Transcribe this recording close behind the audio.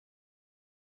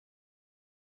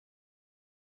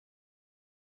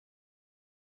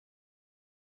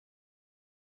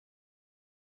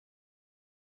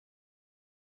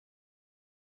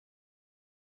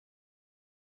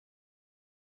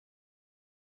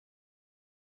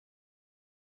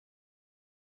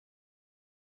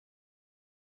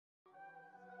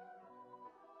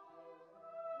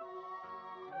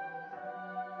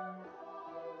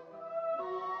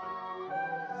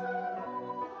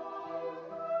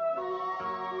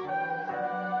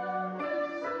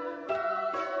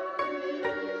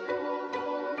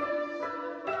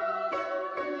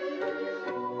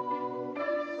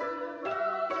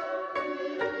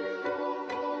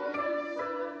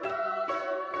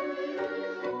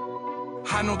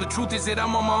I know the truth is that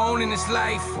I'm on my own in this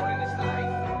life.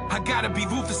 I gotta be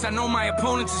ruthless, I know my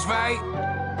opponents is right.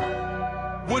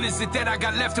 What is it that I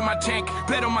got left in my tank?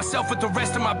 Bet on myself with the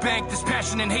rest of my bank. This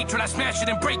passion and hatred, I smash it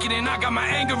and break it, and I got my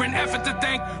anger and effort to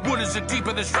thank. What is it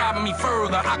deeper that's driving me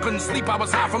further? I couldn't sleep, I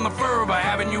was high from the fervor.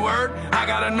 Haven't you heard? I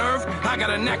got a nerve, I got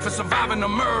a knack for surviving a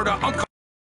murder.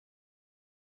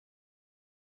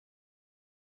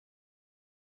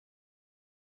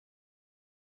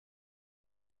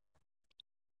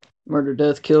 Murder,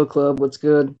 Death, Kill Club. What's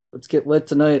good? Let's get lit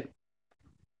tonight.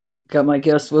 Got my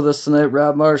guest with us tonight,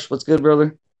 Rob Marsh. What's good,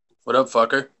 brother? What up,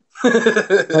 fucker?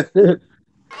 That's it.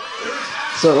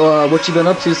 So, what you been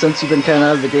up to since you've been kind of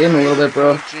out of the game a little bit,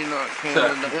 bro?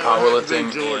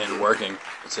 Powerlifting and working.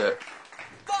 That's it.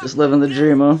 Just living the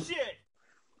dream, huh?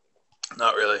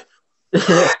 Not really.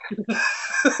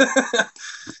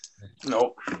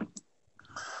 Nope.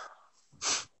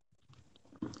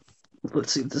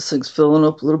 Let's see if this thing's filling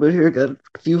up a little bit here. Got a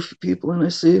few people in, I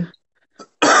see.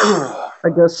 I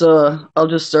guess I'll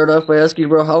just start off by asking you,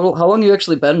 bro, how long you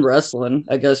actually been wrestling?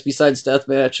 I guess besides death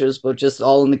matches, but just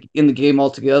all in the game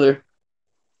altogether.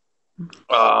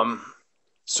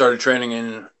 Started training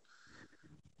in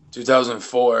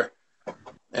 2004,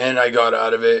 and I got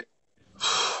out of it.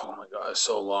 Oh my god, it's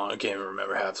so long. I can't even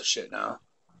remember half the shit now.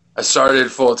 I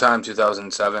started full time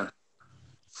 2007.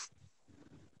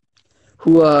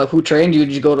 Who trained you?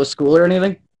 Did you go to school or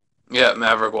anything? Yeah,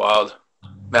 Maverick Wild,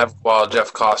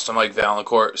 Jeff Costa, Mike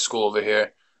Valancourt school over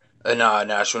here in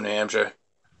Nashville, New Hampshire.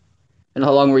 And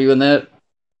how long were you in that?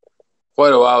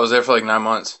 Quite a while. I was there for like 9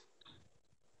 months.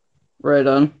 Right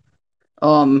on.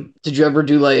 Did you ever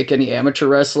do like any amateur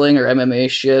wrestling or MMA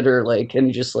shit or like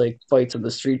any just like fights in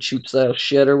the street shoot style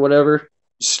shit or whatever?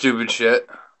 Stupid shit.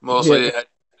 Mostly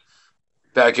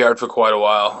backyard for quite a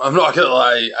while. I'm not gonna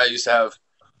lie.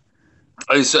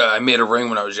 I made a ring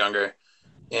when I was younger,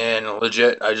 and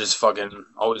legit, I just fucking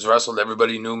always wrestled.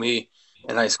 Everybody knew me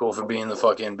in high school for being the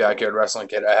fucking backyard wrestling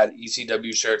kid. I had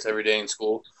ECW shirts every day in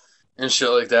school and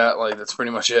shit like that. Like, that's pretty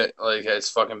much it. Like,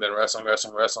 it's fucking been wrestling.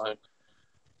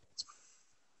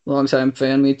 Long time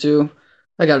fan, me too.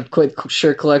 I got quite a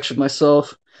shirt collection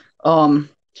myself.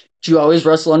 Did you always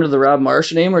wrestle under the Rob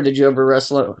Marsh name, or did you ever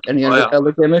wrestle any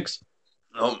other gimmicks?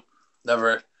 Nope,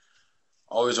 never.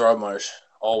 Always Rob Marsh.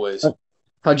 Always.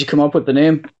 How'd you come up with the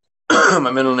name?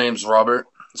 My middle name's Robert,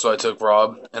 so I took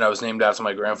Rob, and I was named after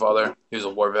my grandfather. He was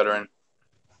a war veteran,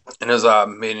 and his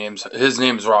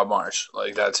name's Rob Marsh.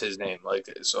 Like, that's his name. Like,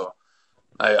 so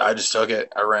I just took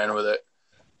it. I ran with it.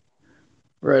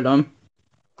 Right on.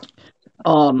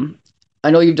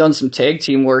 I know you've done some tag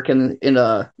team work in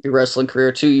your wrestling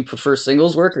career too. You prefer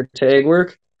singles work or tag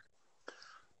work?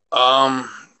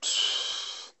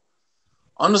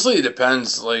 Honestly, it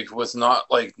depends. Like, with not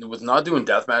doing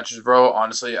death matches, bro.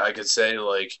 Honestly, I could say,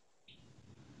 like,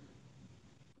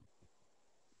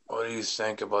 what do you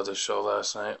think about the show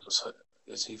last night?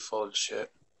 Is he full of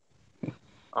shit?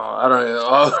 I don't know.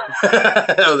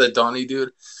 Oh, the Donnie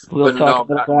dude. We'll talk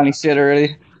about Donnie shit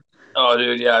already. Oh,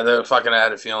 dude, yeah, I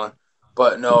had a feeling.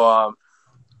 But no,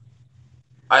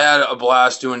 I had a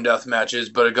blast doing death matches,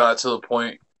 but it got to the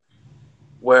point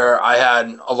where I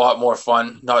had a lot more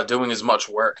fun not doing as much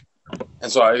work.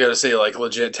 And so I gotta say, like,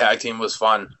 legit tag team was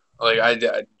fun. Like,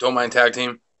 I don't mind tag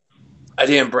team. I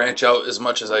didn't branch out as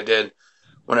much as I did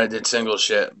when I did single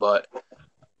shit, but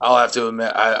I'll have to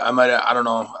admit, I don't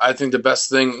know. I think the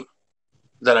best thing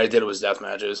that I did was death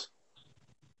matches.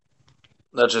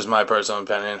 That's just my personal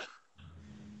opinion.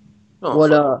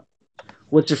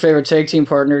 What's your favorite tag team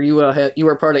partner? You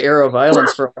were part of Era of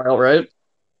Violence for a while, right?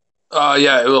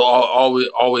 Yeah, it will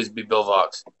always be Bill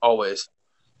Vox. Always.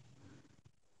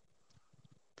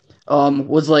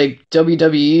 Was like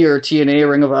WWE or TNA,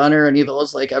 Ring of Honor, any of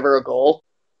those like ever a goal?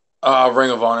 Ring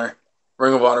of Honor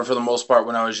for the most part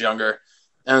when I was younger,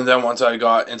 and then once I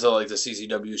got into like the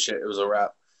CCW shit, it was a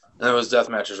wrap, and it was death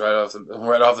matches right off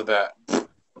the bat.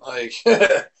 Like,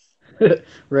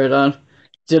 right on.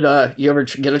 Did you ever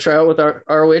get a tryout with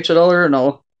ROH at all or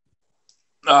no?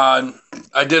 I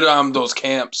did those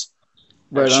camps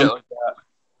and shit like that.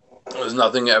 It was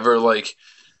nothing ever like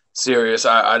serious.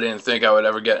 I didn't think I would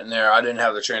ever get in there. I didn't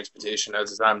have the transportation at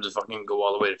the time to fucking go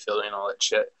all the way to Philly and all that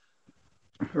shit.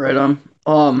 Right on.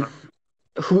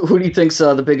 Who do you think's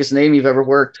the biggest name you've ever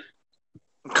worked?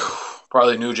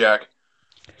 Probably New Jack.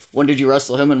 When did you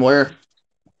wrestle him and where?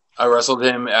 I wrestled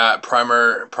him at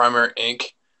Primer Inc.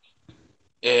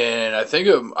 And I think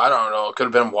I don't know. It could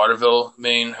have been Waterville,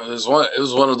 Maine. It was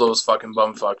one of those fucking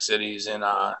bumfuck cities in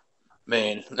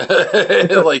Maine.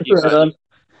 Like you said,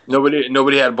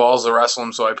 nobody had balls to wrestle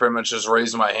him, so I pretty much just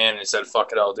raised my hand and said,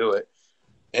 "Fuck it, I'll do it."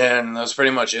 And that was pretty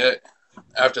much it.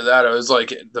 after that, it was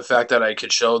like the fact that I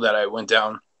could show that I went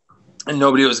down and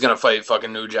nobody was gonna fight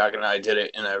fucking New Jack, and I did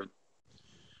it, and I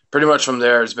pretty much from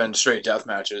there it's been straight death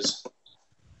matches.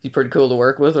 He pretty cool to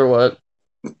work with, or what?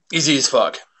 Easy as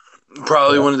fuck.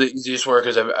 Probably Yeah. one of the easiest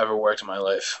workers I've ever worked in my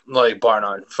life. Like, bar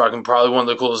none. Fucking probably one of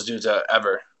the coolest dudes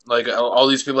ever. Like, all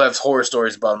these people have horror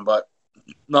stories about him, but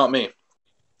not me.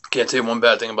 Can't say one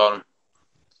bad thing about him.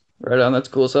 Right on, that's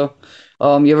cool. So,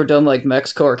 you ever done like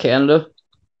Mexico or Canada?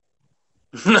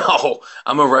 No,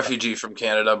 I'm a refugee from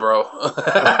Canada, bro.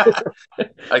 I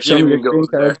can't Show me your even go green in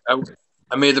there. card.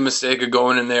 I made the mistake of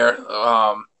going in there.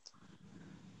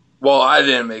 Well, I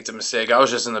didn't make the mistake. I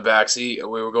was just in the back seat.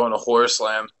 We were going to Horror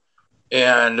Slam,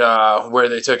 and where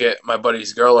they took it, my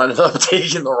buddy's girl ended up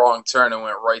taking the wrong turn and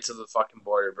went right to the fucking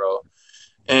border, bro.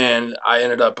 And I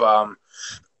ended up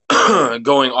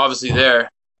going obviously there.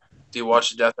 Do you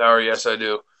watch the Death Hour? Yes, I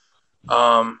do.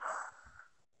 Um,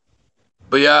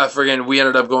 but yeah, friggin', we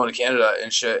ended up going to Canada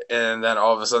and shit. And then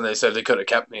all of a sudden they said they could have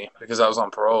kept me because I was on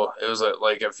parole. It was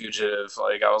like a fugitive.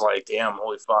 Like, I was like, damn,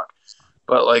 holy fuck.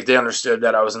 But like they understood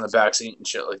that I was in the backseat and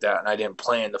shit like that, and I didn't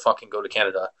plan to fucking go to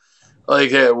Canada.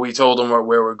 Like, we told them where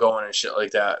we're going and shit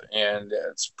like that, and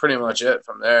it's pretty much it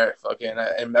from there. Fucking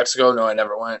in Mexico, no, I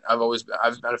never went. I've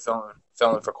been a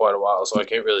felon for quite a while, so I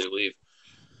can't really leave.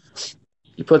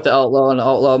 You put the outlaw in the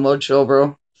outlaw mode show,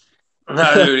 bro.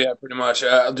 Nah, dude, yeah, pretty much,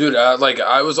 dude. Like,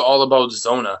 I was all about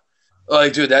Zona.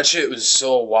 Like, dude, that shit was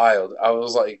so wild. I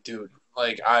was like, dude,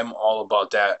 like, I'm all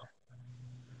about that.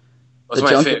 What's The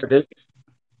my junkyard. favorite?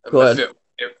 Go My ahead. favorite.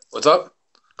 What's up?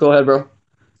 Go ahead, bro.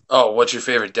 Oh, what's your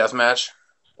favorite death match?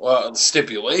 Well,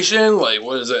 stipulation, like,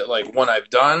 what is it? Like, one I've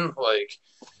done, like,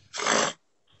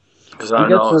 because I I don't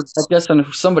guess know. I guess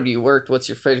on somebody you worked. What's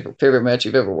your favorite match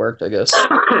you've ever worked? I guess.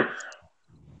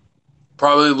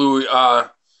 Probably Louis.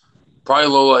 Probably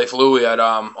low life Louis at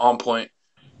On Point.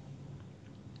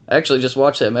 I actually just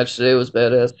watched that match today. It was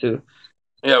badass too.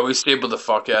 Yeah, we stapled the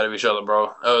fuck out of each other, bro.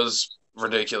 That was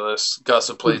ridiculous. Got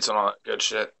some plates and all that good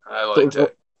shit. I liked Those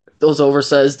it. those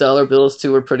oversized dollar bills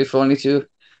too were pretty funny too.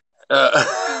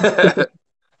 Uh,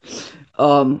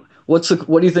 What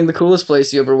do you think the coolest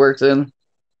place you ever worked in?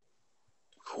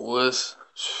 coolest,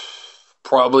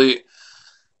 probably.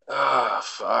 Ah,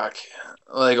 fuck.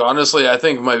 Like, honestly, I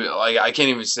think I can't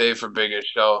even say for biggest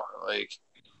show. Like,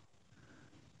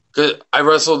 'cause I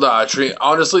wrestled Tree.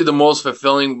 Honestly, the most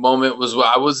fulfilling moment was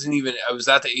I wasn't even. I was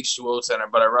at the H2O Center,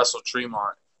 but I wrestled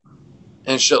Tremont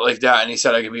and shit like that, and he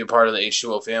said I could be a part of the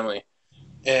H2O family,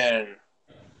 and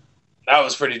that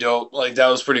was pretty dope. Like, that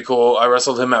was pretty cool. I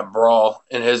wrestled him at Brawl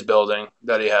in his building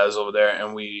that he has over there,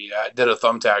 and we did a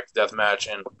thumbtack death match,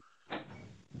 and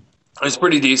it was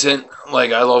pretty decent.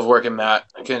 Like, I love working Matt.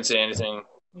 I couldn't say anything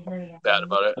bad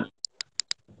about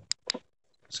it.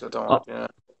 Just got done Oh, watching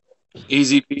it.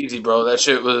 Easy peasy, bro. That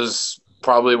shit was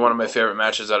probably one of my favorite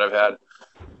matches that I've had.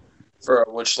 For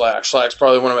with Schlack. Schlack's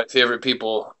probably one of my favorite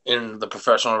people in the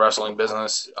professional wrestling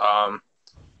business.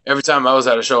 Every time I was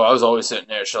at a show, I was always sitting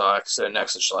near Schlack, sitting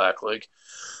next to Schlack. Like,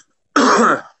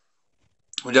 I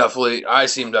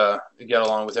seem to get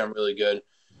along with him really good.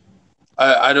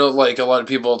 I don't like a lot of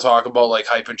people talk about like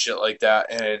hype and shit like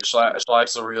that, and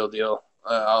Schlack's the real deal.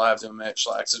 I'll have to admit,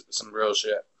 Schlack's some real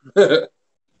shit.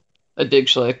 I dig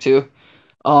Schleck too.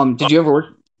 Did you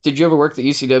ever work the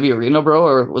ECW arena, bro,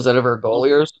 or was that ever a goal of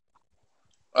yours?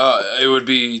 It would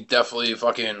be definitely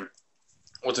fucking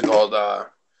what's it called?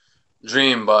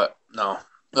 Dream, but no.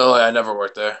 Oh, I never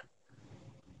worked there.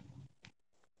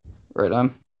 Right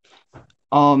on.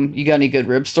 You got any good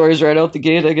rib stories right out the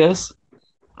gate? I guess.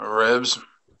 Ribs.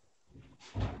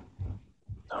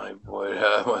 Oh boy,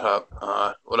 what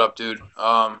up? What up, dude?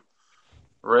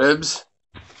 Ribs.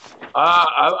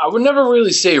 I would never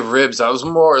really say ribs. I was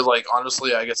more like,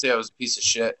 honestly, I guess I was a piece of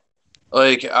shit.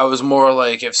 Like, I was more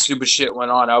like, if stupid shit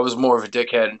went on, I was more of a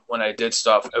dickhead when I did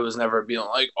stuff. I was never being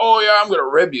like, oh yeah, I'm gonna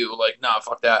rib you. Like, nah,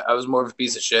 fuck that. I was more of a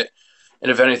piece of shit.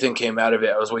 And if anything came out of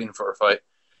it, I was waiting for a fight.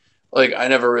 Like, I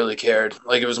never really cared.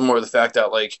 Like, it was more the fact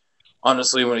that, like,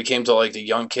 honestly, when it came to like the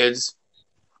young kids,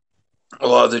 a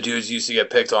lot of the dudes used to get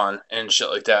picked on and shit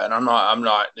like that. And I'm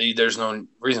not. There's no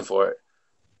reason for it.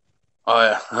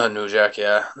 Oh yeah, New Jack.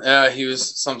 Yeah, yeah, he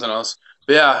was something else.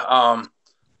 But yeah,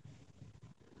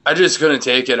 I just couldn't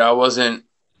take it. I wasn't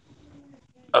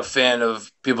a fan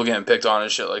of people getting picked on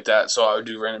and shit like that. So I would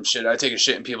do random shit. I take a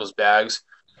shit in people's bags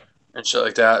and shit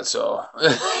like that. So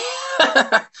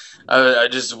I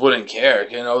just wouldn't care.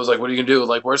 You know, I was like, what are you gonna do?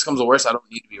 Like, worst comes to worst, I don't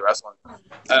need to be wrestling.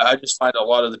 I just find a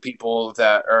lot of the people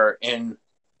that are in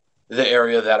the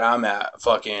area that I'm at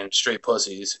fucking straight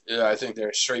pussies. Yeah, I think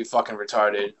they're straight fucking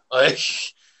retarded. Like,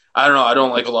 I don't know. I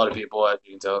don't like a lot of people, as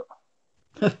you can tell.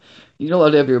 You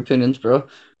allowed to have your opinions, bro.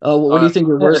 What do you think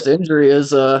your Uh, worst injury is?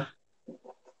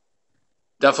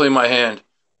 Definitely my hand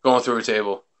going through a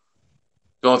table.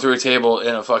 Going through a table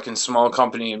in a fucking small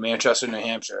company in Manchester, New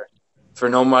Hampshire for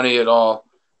no money at all.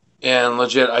 And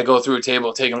legit, I go through a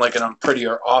table taking like an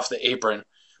unprettier off the apron.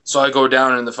 So I go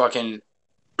down in the fucking,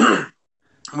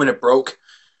 when it broke,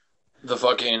 the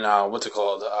fucking, what's it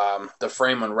called? The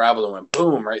frame unraveled and went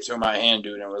boom right through my hand,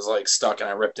 dude. And it was like stuck and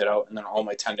I ripped it out. And then all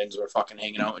my tendons were fucking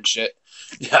hanging out and shit.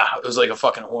 Yeah, it was like a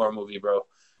fucking horror movie, bro.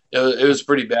 It was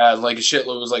pretty bad. Like a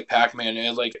shitload was like Pac-Man. It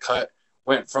had like a cut,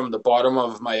 went from the bottom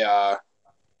of my,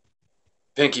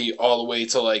 pinky all the way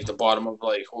to like the bottom of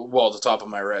like the top of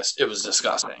my wrist. It was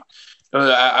disgusting.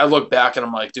 I look back and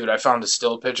I'm like, dude, I found a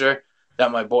still picture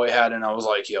that my boy had, and I was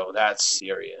like, yo, that's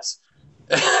serious.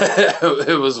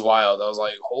 It was wild. I was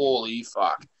like, holy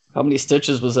fuck. How many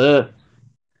stitches was that?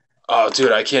 Oh,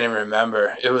 dude, I can't even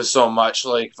remember. It was so much.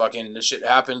 Like fucking this shit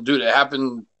happened, dude. It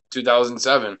happened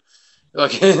 2007.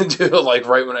 Like, dude, like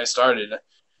right when I started.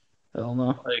 Hell no.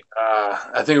 Like,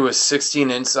 I think it was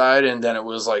 16 inside, and then it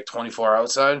was like 24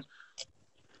 outside.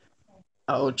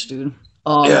 Ouch, dude.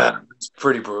 Yeah, it's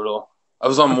pretty brutal. I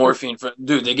was on morphine for,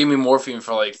 dude. They gave me morphine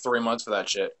for like 3 months for that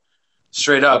shit.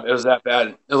 Straight up, it was that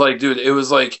bad. Like, dude, it was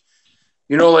like,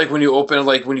 like when you open,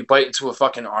 like when you bite into a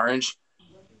fucking orange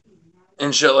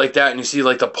and shit like that, and you see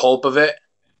like the pulp of it.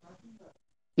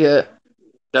 Yeah,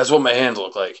 That's what my hands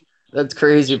look like. that's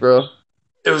crazy, bro.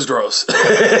 It was gross.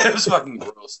 It was fucking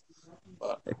gross.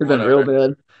 But It could have been real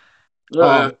whatever.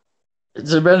 bad.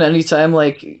 Has there been any time,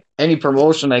 like any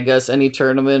promotion, I guess, any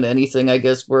tournament, anything, I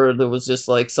guess, where there was just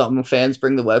like something fans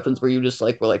bring the weapons where you just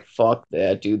like were like, fuck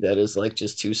that, dude, that is like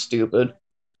just too stupid.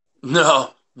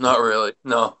 No, not really.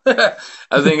 No,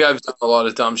 I think I've done a lot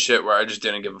of dumb shit where I just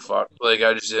didn't give a fuck. Like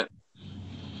I just didn't.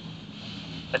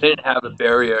 I didn't have a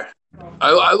barrier.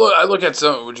 I look at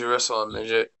some. Would you wrestle a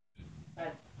midget?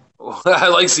 I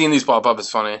like seeing these pop up. It's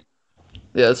funny.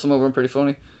 Yeah, some of them are pretty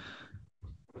funny.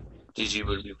 GG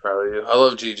would be proud of you. I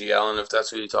love GG Allen if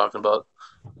that's what you're talking about.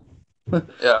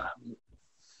 Yeah.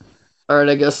 All right,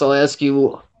 I guess I'll ask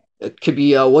you. It could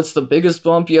be what's the biggest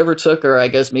bump you ever took, or I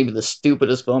guess maybe the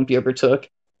stupidest bump you ever took?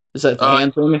 Is that the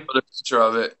hand thing? Put a picture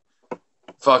of it.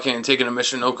 Fucking taking a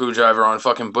Michinoku driver on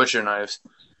fucking butcher knives.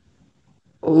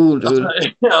 Oh,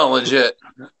 dude, Yeah, legit.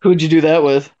 who'd you do that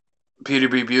with? Peter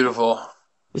B. Beautiful.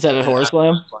 Was that at Horse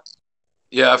Slam?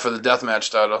 Yeah, for the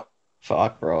deathmatch title.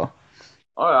 Fuck, bro.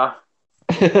 Oh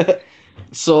yeah.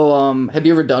 So, have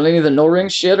you ever done any of the no ring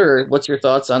shit, or what's your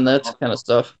thoughts on that kind of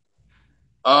stuff?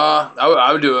 I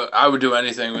would do it. I would do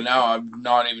anything, but now I'm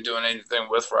not even doing anything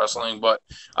with wrestling. But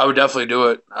I would definitely do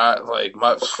it.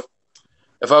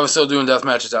 If I was still doing death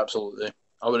matches, absolutely,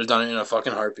 I would have done it in a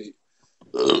fucking heartbeat.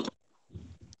 You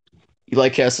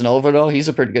like Casanova though? He's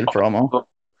a pretty good promo. Oh,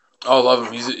 I love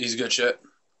him. He's good shit.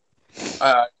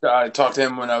 I talked to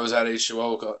him when I was at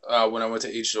H2O. When I went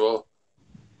to H2O.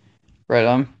 Right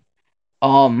on.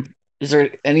 Is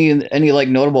there any like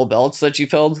notable belts that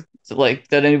you've held like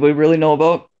that anybody really know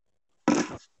about?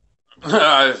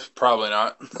 Probably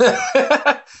not.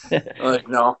 Like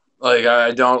no, like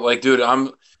I don't like, dude.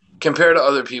 I'm compared to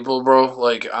other people, bro.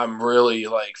 Like I'm really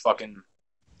like fucking.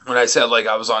 When I said like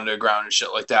I was underground and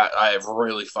shit like that, I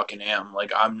really fucking am.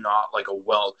 Like I'm not like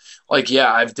like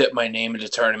yeah, I've dipped my name into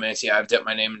tournaments. Yeah, I've dipped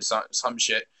my name into some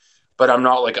shit, but I'm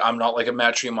not like a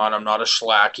Matt Tremont. I'm not a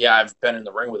Schlack. Yeah, I've been in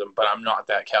the ring with him, but I'm not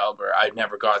that caliber. I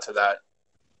never got to that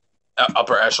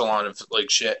upper echelon of like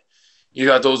shit. You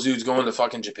got those dudes going to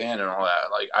fucking Japan and all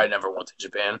that. Like I never went to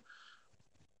Japan.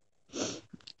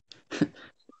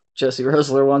 Jesse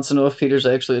Rosler wants to know if Peter's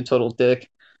actually a total dick.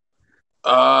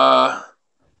 Uh,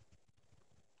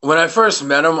 when I first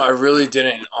met him, I really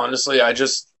didn't. Honestly, I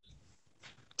just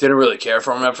didn't really care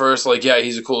for him at first. Like, yeah,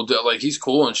 he's a cool dude. Like, he's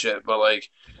cool and shit, but like,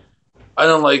 I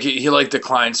don't like it. He like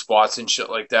declined spots and shit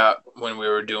like that when we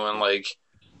were doing like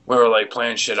we were like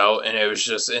playing shit out, and it was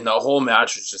just and the whole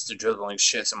match was just a dribbling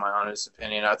shits in my honest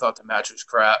opinion. I thought the match was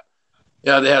crap.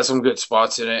 Yeah, they had some good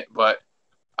spots in it, but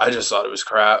I just thought it was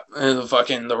crap. And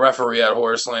the referee at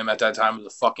Horror Slam at that time was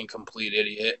a fucking complete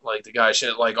idiot. Like the guy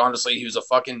shit. Like honestly, he was a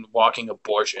fucking walking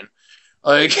abortion.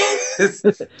 Like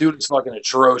dude was fucking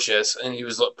atrocious, and he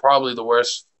was probably the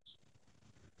worst.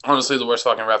 Honestly, the worst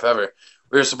fucking ref ever.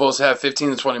 We were supposed to have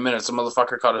 15 to 20 minutes. The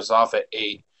motherfucker cut us off at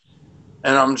 8.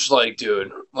 And I'm just like, dude,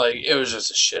 like, it was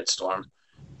just a shitstorm.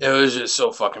 It was just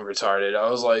so fucking retarded. I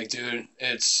was like, dude,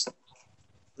 it's...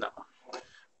 No. Is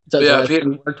that the last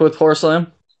time you worked with Horror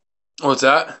Slam? What's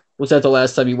that? Was that the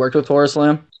last time you worked with Horror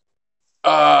Slam?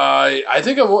 I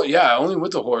think I only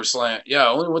went to Horror Slam. Yeah, I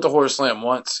only went to Horror Slam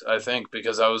once, I think,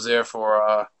 because I was there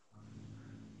for,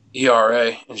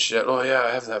 ERA and shit. Oh yeah,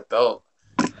 I have that belt.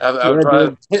 I would Yeah,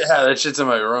 probably dude. yeah, that shit's in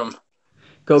my room.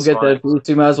 Go It's get fine. that boost.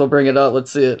 You might as well bring it out.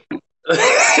 Let's see it.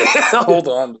 Hold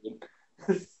on, dude.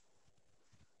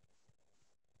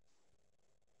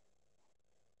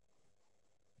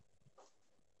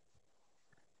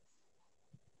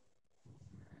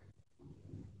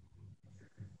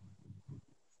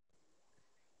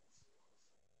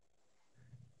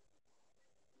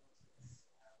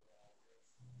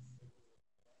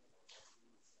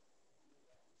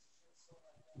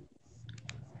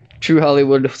 True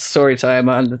Hollywood story time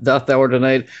on the Death Hour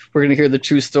tonight. We're gonna hear the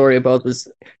true story about this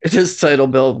title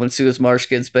belt when soon as Marsh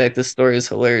gets back. This story is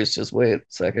hilarious. Just wait a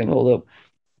second. Hold up.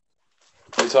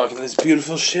 We're talking this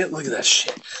beautiful shit. Look at that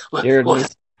shit. Look, Here it look.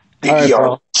 is. The All right, ERA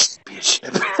bro.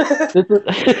 championship.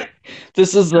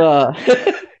 This is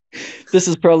this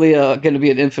is probably going to be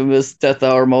an infamous Death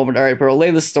Hour moment. All right, bro, lay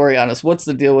the story on us. What's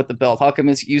the deal with the belt? How come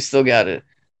you still got it?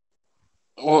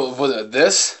 Well, was it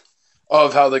this?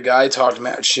 Of how the guy talked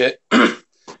mad shit. I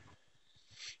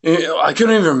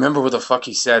couldn't even remember what the fuck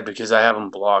he said because I have him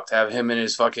blocked. I have him and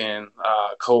his fucking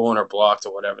co-owner blocked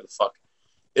or whatever the fuck.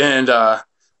 And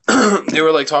they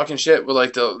were like talking shit with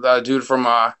like the dude from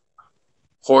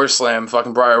Horror Slam,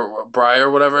 fucking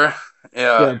Briar, whatever.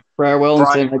 Yeah, Yeah, Briarwell and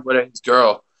Brian saying like, with his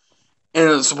girl.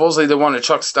 And supposedly they wanted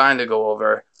Chuck Stein to go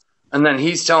over. And then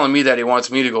he's telling me that he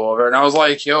wants me to go over. And I was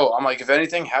like, yo, I'm like, if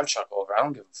anything, have Chuck over. I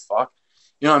don't give a fuck.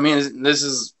 You know what I mean? This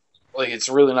is like, it's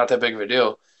really not that big of a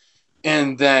deal.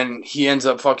 And then he ends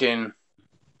up fucking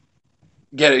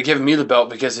giving me the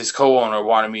belt because his co-owner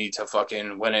wanted me to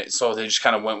fucking win it. So they just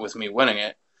kind of went with me winning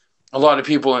it. A lot of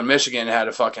people in Michigan had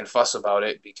a fucking fuss about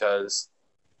it because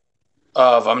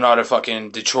of I'm not a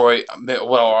fucking Detroit,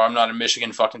 well, I'm not a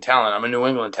Michigan fucking talent. I'm a New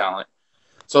England talent.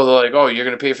 So they're like, oh, you're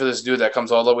going to pay for this dude that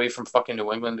comes all the way from fucking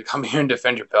New England to come here and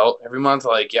defend your belt every month?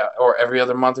 Like, yeah, or every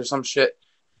other month or some shit.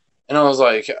 And I was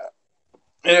like,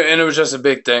 and it was just a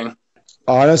big thing.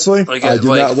 Honestly, Like, I do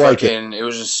not like it. it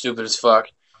was just stupid as fuck.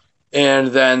 And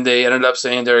then they ended up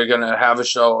saying they were going to have a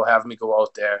show, have me go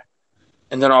out there.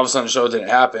 And then all of a sudden the show didn't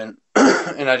happen.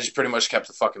 And I just pretty much kept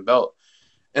the fucking belt.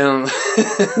 And,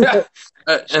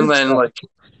 and then, like,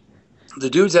 the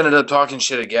dudes ended up talking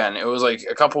shit again. It was like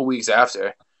a couple weeks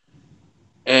after.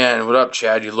 And what up,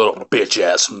 Chad, you little bitch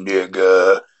ass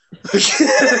nigga.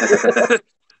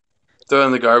 Throw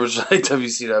in the garbage like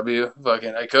WCW.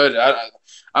 Fucking, I could. I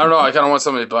don't know. I kind of want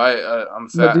somebody to buy it. I'm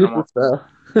fat. Medusa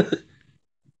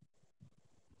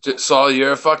style. Saul,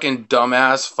 you're a fucking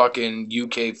dumbass fucking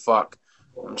UK fuck.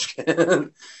 I'm just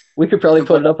kidding. We could probably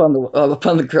put it up on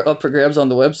the up for grabs on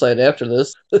the website after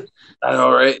this. I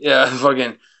know, right? Yeah,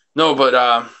 fucking. No, but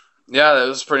yeah, that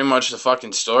was pretty much the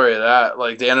fucking story of that.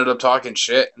 Like, they ended up talking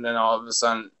shit, and then all of a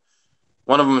sudden,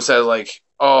 one of them said, like,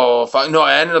 oh, no,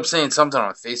 I ended up saying something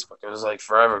on Facebook. It was, like,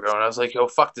 forever ago, and I was like, yo,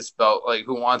 fuck this belt. Like,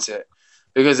 who wants it?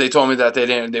 Because they told me that they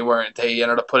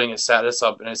ended up putting a status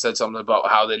up, and it said something about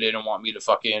how they didn't want me to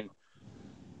fucking,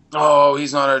 oh,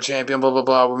 he's not our champion, blah, blah,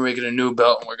 blah. We're making a new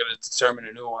belt, and we're going to determine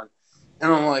a new one.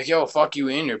 And I'm like, yo, fuck you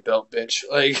and your belt, bitch.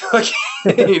 Like,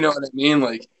 you know what I mean?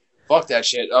 Like, fuck that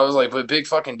shit. I was like, but big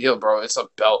fucking deal, bro. It's a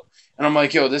belt. And I'm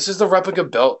like, yo, this is the replica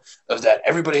belt of that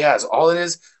everybody has. All it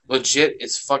is, legit,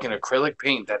 is fucking acrylic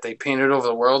paint that they painted over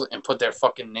the world and put their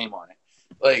fucking name on it.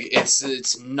 Like,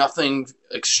 it's nothing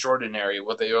extraordinary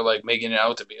what they are, like, making it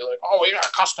out to be. Like, oh, we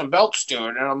got custom belts, dude.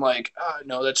 And I'm like,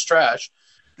 no, that's trash.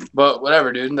 But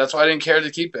whatever, dude. And that's why I didn't care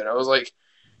to keep it. I was like,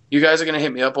 you guys are gonna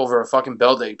hit me up over a fucking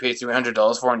belt that you pay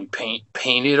 $300 for and you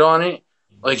painted on it?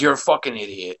 Like, you're a fucking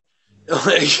idiot.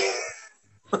 Like,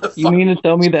 You mean to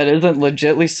tell me that isn't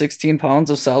legitly 16 pounds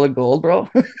of solid gold, bro?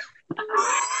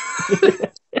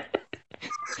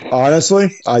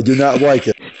 Honestly, I do not like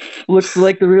it. Looks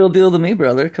like the real deal to me,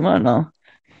 brother. Come on now.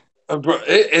 bro,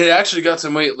 it actually got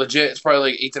some weight. Legit, it's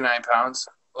probably like 8 to 9 pounds.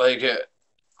 Like,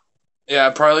 yeah,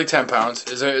 probably like 10 pounds.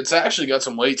 It's actually got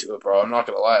some weight to it, bro. I'm not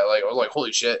gonna lie. Like, I was like,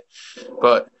 holy shit.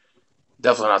 But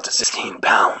definitely not the 16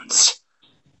 pounds.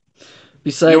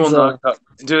 Besides, You will not cut.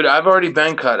 Dude, I've already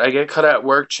been cut. I get cut at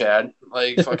work, Chad.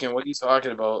 Like, fucking, what are you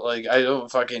talking about? Like, I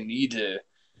don't fucking need to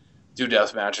do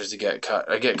death matches to get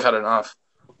cut. I get cut enough.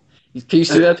 can you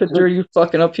see that picture of you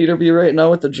fucking up Peter B right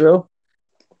now with the drill?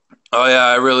 Oh, yeah,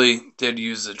 I really did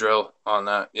use the drill on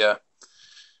that. Yeah.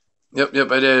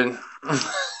 Yep, I did.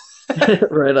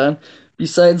 Right on.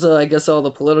 Besides, I guess all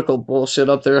the political bullshit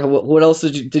up there. What else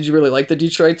did you really like the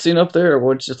Detroit scene up there, or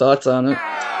what's your thoughts on it?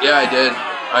 Yeah, I did.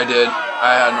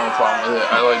 I had no problem with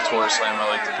it. I liked Horror Slam. I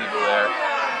liked the people there.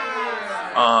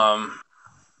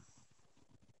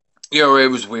 Yeah,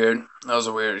 it was weird. That was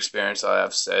a weird experience, I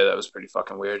have to say. That was pretty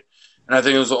fucking weird. And I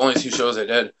think it was the only 2 shows I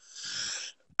did.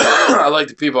 I like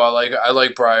the people. I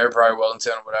like Briar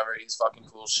Wellington, or whatever. He's fucking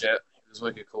cool shit. He was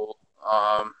wicked cool.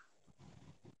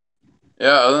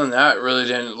 Yeah, other than that, really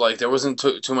didn't like. There wasn't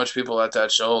too much people at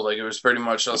that show. Like it was pretty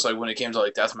much just like when it came to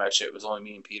like deathmatch shit, it was only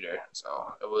me and Peter,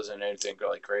 so it wasn't anything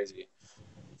like crazy.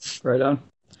 Right on.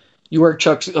 You worked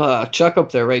Chuck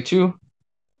up there, right, too?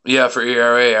 Yeah, for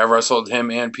ERA, I wrestled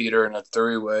him and Peter in a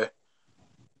 3-way.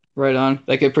 Right on.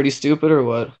 That get pretty stupid or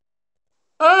what? It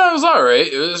was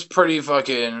alright. It was pretty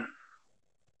fucking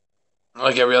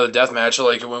like every other deathmatch.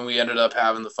 Like when we ended up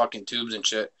having the fucking tubes and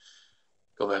shit.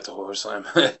 Go back to Horror Slam.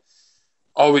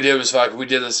 All we did was we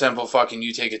did the simple fucking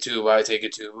you take a tube, I take a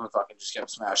tube, and fucking just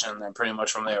kept smashing. And then pretty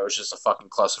much from there, it was just a fucking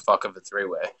clusterfuck of a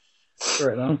 3-way.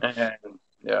 Right on. And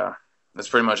yeah, that's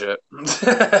pretty much it.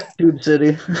 Tube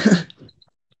City.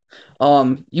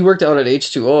 You worked out at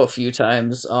H2O a few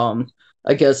times.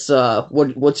 I guess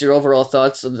what's your overall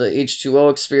thoughts of the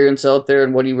H2O experience out there,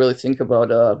 and what do you really think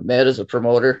about Matt as a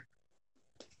promoter?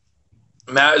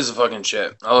 Matt is a fucking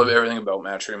shit. I love everything about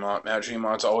Matt Tremont. Matt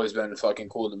Tremont's always been fucking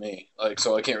cool to me. Like,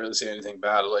 so I can't really say anything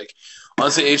bad. Like,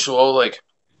 honestly, H2O, like,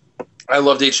 I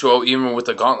loved H2O even with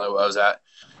the gauntlet where I was at.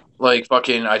 Like,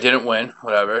 fucking, I didn't win,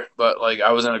 whatever, but, like,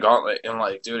 I was in a gauntlet, and,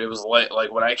 like, dude, it was lit.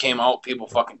 Like, when I came out, people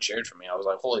fucking cheered for me. I was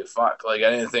like, holy fuck. Like,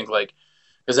 I didn't think, like,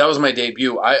 because that was my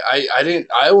debut. I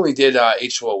only did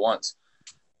H2O once.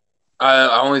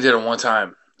 I only did it one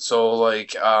time. So,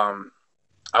 like, I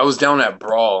was down at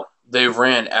Brawl. They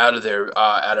ran out of there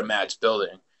out of Matt's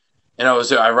building, and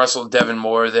I wrestled Devin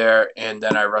Moore there, and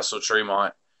then I wrestled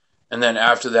Tremont, and then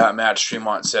after that match,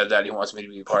 Tremont said that he wants me to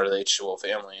be part of the H2O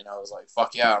family, and I was like,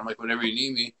 "Fuck yeah!" I'm like, "Whenever you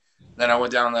need me." Then I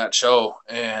went down to that show,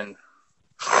 and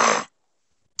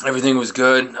everything was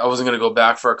good. I wasn't gonna go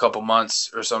back for a couple months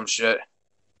or some shit.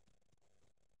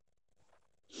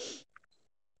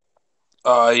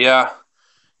 Yeah,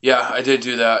 I did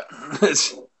do that.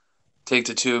 Take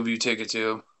the tube, you take a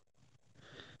tube.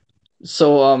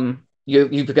 So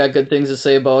you've got good things to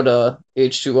say about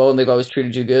H2O, and they've always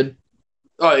treated you good.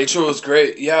 Oh, H2O was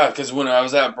great. Yeah, because when I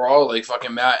was at Brawl, like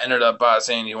fucking Matt ended up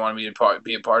saying he wanted me to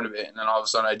be a part of it, and then all of a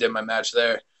sudden I did my match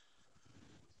there,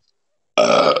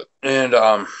 and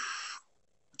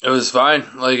it was fine.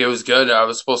 Like it was good. I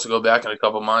was supposed to go back in a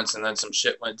couple months, and then some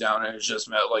shit went down, and it just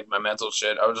met like my mental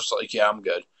shit. I was just like, yeah, I'm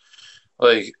good.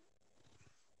 Like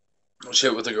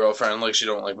shit with the girlfriend, like she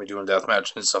don't like me doing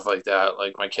deathmatch and stuff like that.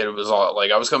 Like my kid was all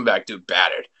like, I was coming back, dude,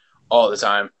 battered all the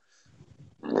time,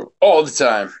 all the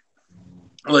time.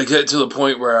 Like to the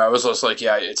point where I was just like,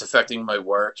 yeah, it's affecting my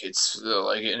work. It's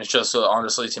like, and it's just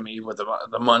honestly to me with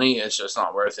the money, it's just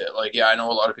not worth it. Like, yeah, I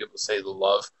know a lot of people say the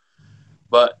love,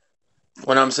 but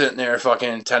when I'm sitting there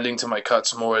fucking tending to my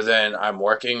cuts more than I'm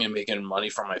working and making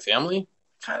money for my family,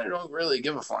 kind of don't really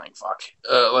give a flying fuck.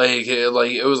 Like it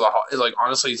was like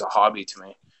honestly, it's a hobby to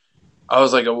me. I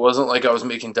was like, it wasn't like I was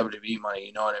making WWE money,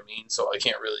 you know what I mean? So I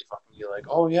can't really fucking be like,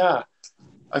 oh yeah,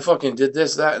 I fucking did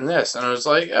this, that, and this. And I was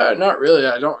like, not really.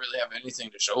 I don't really have anything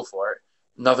to show for it.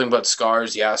 Nothing but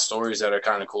scars, yeah, stories that are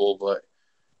kind of cool, but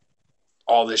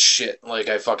all this shit, like,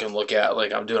 I fucking look at,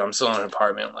 like, I'm still in an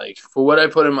apartment. Like, for what I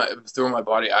put through my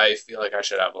body, I feel like I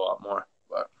should have a lot more.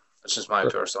 But that's just my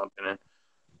personal opinion.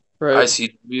 Right.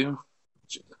 ICW?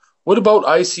 What about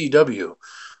ICW?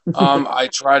 I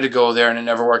tried to go there and it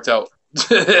never worked out.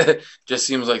 Just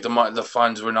seems like the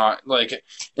funds were not like.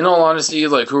 In all honesty,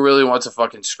 like who really wants a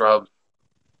fucking scrub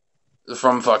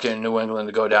from fucking New England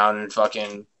to go down and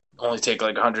fucking only take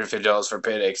like $150 for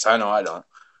payday? 'Cause I know I don't.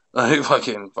 Like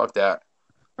fucking fuck that.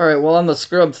 All right. Well, on the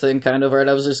scrub thing, kind of right.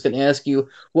 I was just gonna ask you,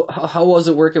 how was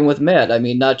it working with Matt? I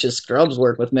mean, not just scrubs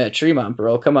work with Matt Tremont,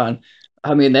 bro. Come on.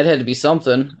 I mean, that had to be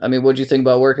something. I mean, what'd you think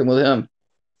about working with him?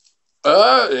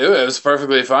 It was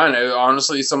perfectly fine.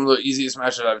 Honestly, some of the easiest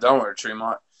matches I've done were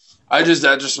Tremont. That's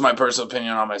just my personal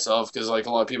opinion on myself because like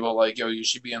a lot of people are like, yo, you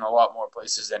should be in a lot more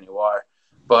places than you are.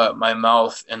 But my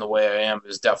mouth and the way I am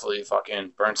is definitely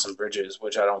fucking burnt some bridges,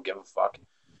 which I don't give a fuck.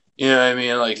 You know what I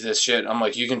mean? Like this shit, I'm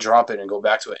like, you can drop it and go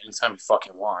back to it anytime you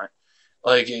fucking want.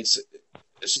 Like it's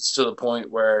just to the point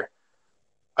where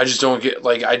I just don't get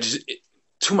like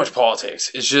too much politics.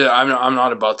 It's just I'm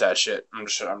not about that shit. I'm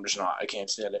just not. I can't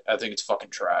stand it. I think it's fucking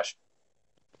trash.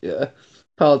 Yeah,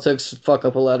 politics fuck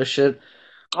up a lot of shit.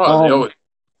 Oh, they always.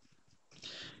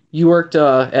 You worked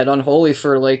at Unholy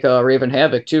for like Raven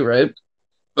Havoc too, right?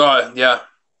 Yeah.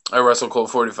 I wrestle Colt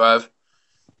 45.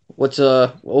 What's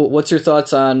your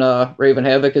thoughts on Raven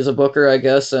Havoc as a booker, I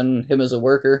guess, and him as a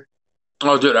worker?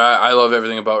 Oh, dude, I love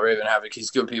everything about Raven Havoc.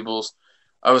 He's good people's.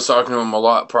 I was talking to him a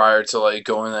lot prior to like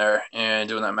going there and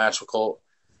doing that match with Colt.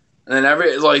 And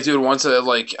then dude, once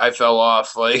I fell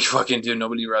off, like fucking dude,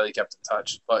 nobody really kept in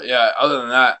touch. But yeah, other than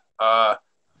that,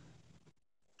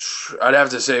 I'd have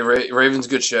to say Raven's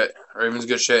good shit. Raven's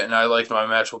good shit, and I liked my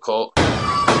match with Colt. So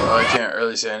I can't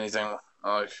really say anything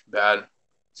bad.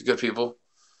 It's good people.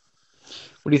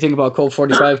 What do you think about Colt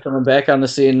 45 coming back on the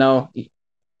scene now? You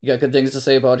got good things to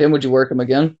say about him. Would you work him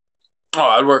again? Oh,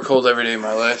 I'd work Colt every day of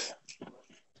my life.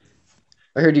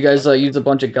 I heard you guys used a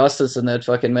bunch of Gustus in that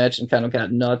fucking match and kind of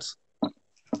got nuts.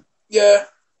 Yeah,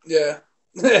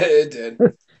 it did.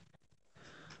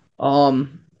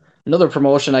 Another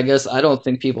promotion, I guess I don't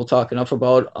think people talk enough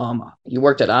about. You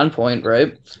worked at On Point,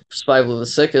 right? Survival of the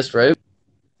Sickest, right?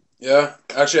 Yeah,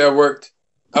 actually, I worked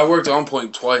On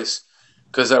Point twice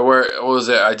because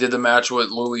I did the match with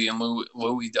Louie, and Louie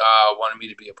wanted me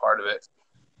to be a part of it,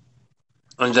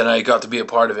 and then I got to be a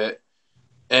part of it,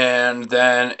 and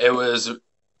then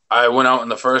I went out in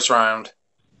the first round.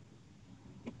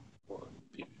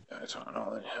 I don't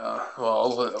know.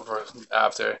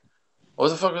 After. What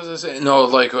the fuck was I saying? No,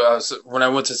 like when I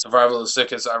went to Survival of the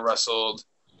Sickest, I wrestled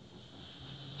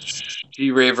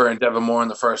G Raver and Devin Moore in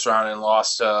the first round and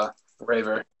lost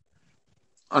Raver.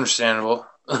 Understandable.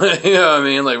 You know what I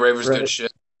mean? Like Raver's good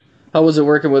shit. How was it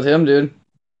working with him, dude?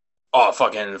 Oh,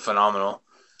 fucking phenomenal.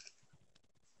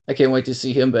 I can't wait to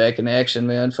see him back in action,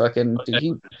 man. Fucking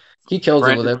dude, he kills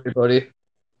it with everybody.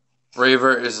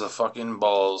 Raver is the fucking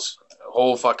balls.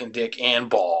 Whole fucking dick and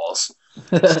balls.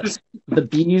 The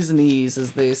bee's knees,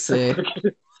 as they say.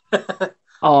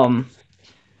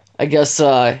 I guess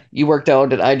you worked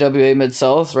out at IWA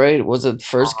Mid-South, right? Was it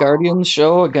first Guardians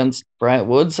show against Bryant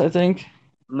Woods, I think?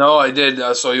 No, I did.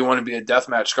 So you want to be a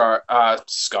deathmatch star?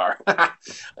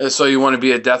 So you want to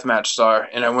be a deathmatch star?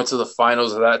 And I went to the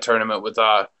finals of that tournament with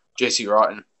JC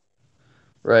Rotten.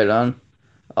 Right on.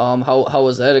 How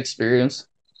was that experience?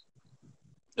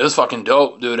 It was fucking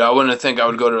dope, dude. I wouldn't think I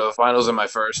would go to the finals in my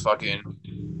first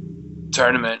fucking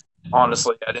tournament.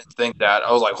 Honestly, I didn't think that.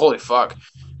 I was like, holy fuck.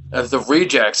 The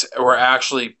rejects were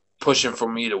actually pushing for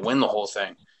me to win the whole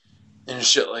thing and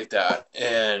shit like that.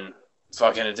 And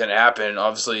fucking it didn't happen.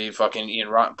 Obviously, fucking Ian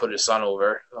Rotten put his son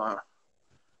over.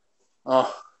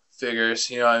 Figures,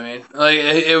 you know what I mean? Like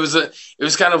it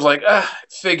was kind of like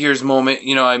figures moment,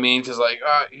 you know what I mean? Because like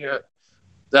yeah,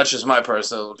 that's just my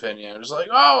personal opinion. It was like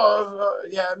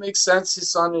yeah, it makes sense.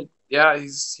 His son, yeah,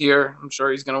 he's here. I'm sure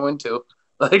he's gonna win too.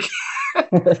 Like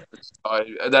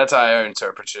that's how I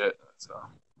interpret shit. So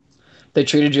they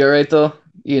treated you all right though.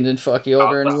 Ian didn't fuck you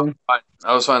over or anything.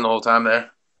 I was fine the whole time there.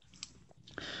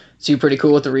 So you pretty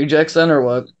cool with the rejects then, or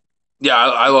what? Yeah,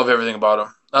 I love everything about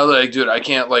them. I was like, dude, I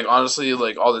can't, like, honestly,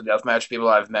 like, all the deathmatch people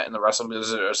I've met in the wrestling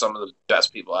business are some of the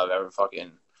best people I've ever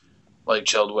fucking, like,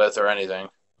 chilled with or anything.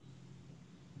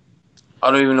 I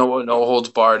don't even know what No Holds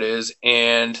Barred is.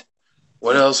 And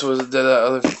what else did that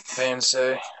other fan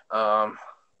say? What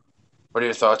are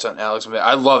your thoughts on Alex?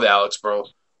 I love Alex, bro.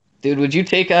 Dude, would you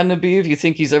take on Nabi if you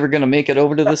think he's ever going to make it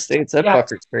over to the States? That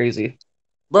fucker's crazy.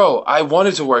 Bro, I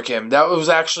wanted to work him. That was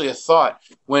actually a thought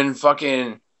when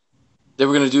fucking they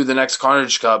were going to do the next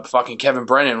Carnage Cup. Fucking Kevin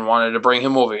Brennan wanted to bring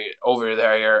him over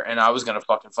there, and I was going to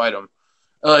fucking fight him.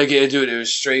 Like, dude, it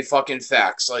was straight fucking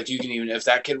facts. Like, you can even, if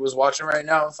that kid was watching right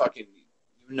now, fucking,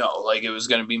 like, it was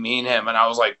going to be me and him. And I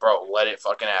was like, bro, let it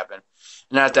fucking happen.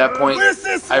 And at that point,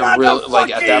 I really,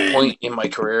 like, at that point in my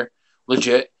career,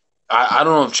 legit, I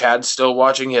don't know if Chad's still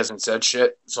watching. He hasn't said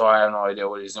shit, so I have no idea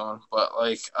what he's doing. But,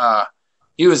 like,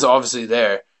 he was obviously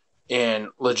there. And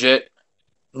legit,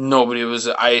 nobody was.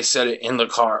 I said it in the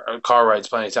car rides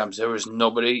plenty of times. There was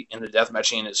nobody in the deathmatch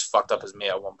scene as fucked up as me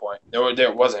at one point.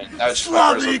 There wasn't. That was just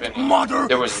my personal opinion.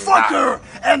 There was not.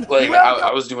 And like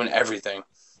I was doing everything,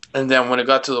 and then when it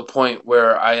got to the point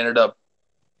where I ended up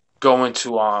going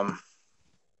to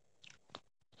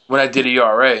when I did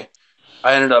ERA,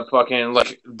 I ended up fucking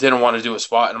like didn't want to do a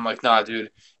spot, and I'm like, nah,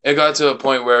 dude. It got to a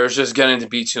point where it was just getting to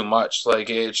be too much.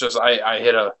 Like it's just I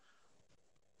hit a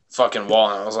fucking wall,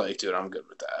 and I was like, dude, I'm good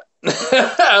with that.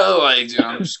 Like, dude,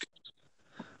 I'm just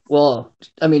good. Well,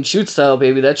 I mean, Shoot Style,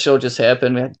 baby, that show just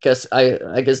happened.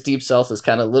 I guess Deep South is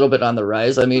kind of a little bit on the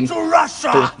rise. I mean,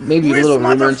 there's maybe a little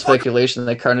rumor and speculation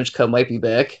that Carnage Cup might be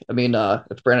back. I mean,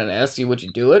 if Brandon asked you, would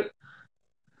you do it?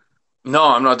 No,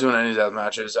 I'm not doing any death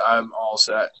matches. I'm all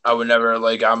set. I would never,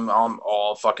 like, I'm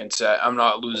all fucking set. I'm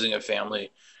not losing a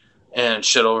family and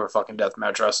shit over fucking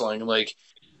deathmatch wrestling. Like,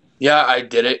 yeah, I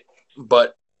did it,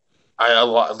 but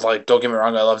like, don't get me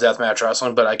wrong, I love deathmatch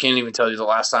wrestling, but I can't even tell you the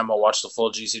last time I watched the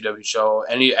full GCW show,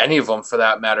 any of them for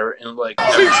that matter, and like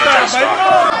ever since I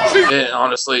stopped. And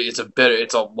honestly, it's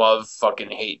a love fucking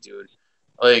hate, dude.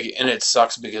 Like, and it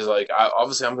sucks because like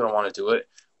obviously I'm gonna want to do it,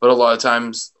 but a lot of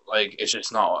times like it's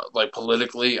just not like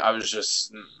politically. I'm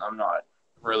not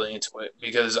really into it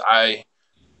because I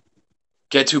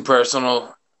get too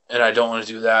personal and I don't want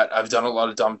to do that. I've done a lot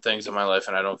of dumb things in my life,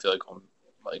 and I don't feel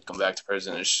like come back to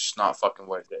prison. It's just not fucking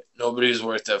worth it. Nobody's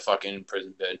worth that fucking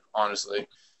prison bid. Honestly,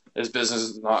 this business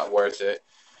is not worth it.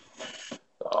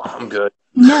 So I'm good.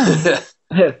 No.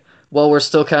 Well, we're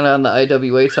still kind of on the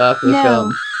IWA topic.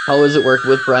 No. How is it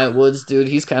working with Bryant Woods, dude?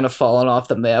 He's kind of fallen off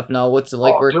the map now. What's it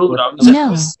like working dude, with? I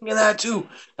was thinking that too.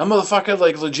 That motherfucker,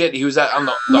 like, legit. He was on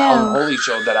the Unholy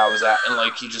show that I was at, and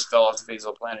like he just fell off the face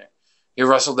of the planet. He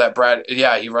wrestled Brad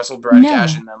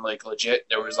Cash, and then like legit,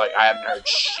 there was like I haven't heard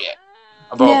shit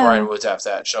about Brian Woods after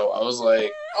that show. I was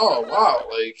like, oh wow,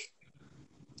 like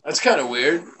that's kind of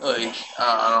weird. Like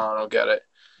I don't get it.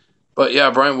 But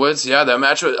yeah, Brian Woods, yeah, that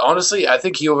match was honestly, I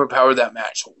think he overpowered that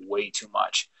match way too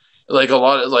much. Like a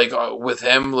lot of with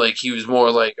him, like he was more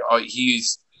like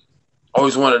he's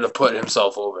always wanted to put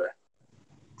himself over.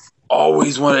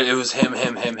 Always wanted it was him,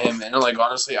 and like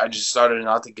honestly, I just started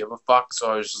not to give a fuck.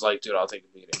 So I was just like, dude, I'll take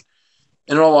a beating.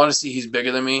 In all honesty, he's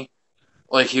bigger than me.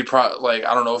 Like he'd probably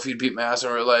I don't know if he'd beat my ass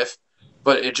in real life,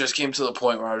 but it just came to the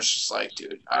point where I was just like,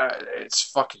 dude, it's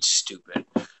fucking stupid.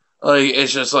 Like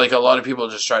it's just like a lot of people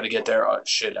just try to get their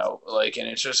shit out, like, and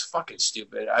it's just fucking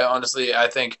stupid. I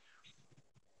think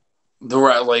the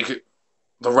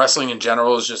wrestling in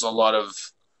general is just a lot of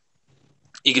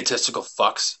egotistical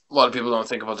fucks. A lot of people don't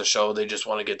think about the show; they just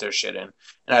want to get their shit in,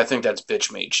 and I think that's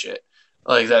bitch made shit.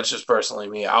 Like that's just personally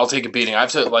me. I'll take a beating.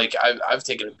 I've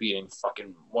taken a beating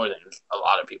fucking more than a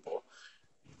lot of people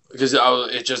because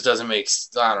it just doesn't make.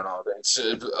 I don't know. It's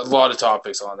a lot of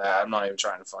topics on that. I'm not even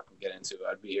trying to fucking get into it.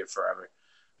 I'd be here forever.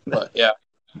 But yeah,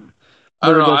 I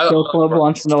don't know. Show Club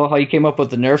wants to know how you came up with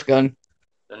the Nerf gun.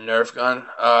 The Nerf gun.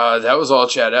 That was all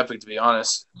Chad Epic, to be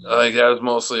honest. Like that was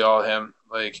mostly all him.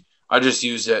 Like I just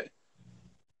used it.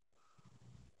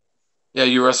 Yeah,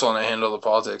 you wrestle and I handle the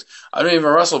politics. I don't even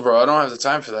wrestle, bro. I don't have the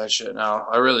time for that shit now.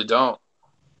 I really don't.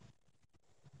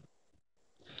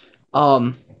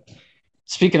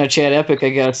 Speaking of Chad Epic, I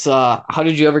guess, how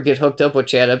did you ever get hooked up with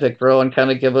Chad Epic, bro? And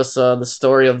kind of give us the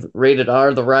story of Rated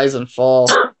R, the rise and fall.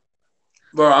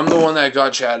 Bro, I'm the one that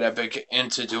got Chad Epic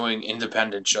into doing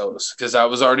independent shows because I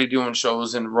was already doing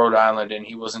shows in Rhode Island and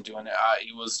he wasn't doing it.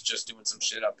 He was just doing some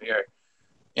shit up here.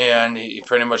 And he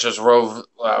pretty much just rode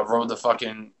the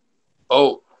fucking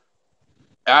boat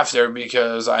after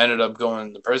because I ended up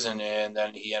going to prison and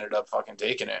then he ended up fucking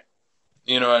taking it.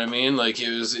 You know what I mean? Like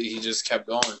he just kept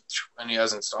going and he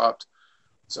hasn't stopped.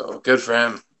 So good for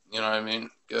him. You know what I mean?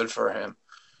 Good for him.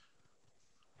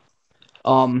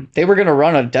 They were gonna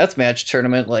run a deathmatch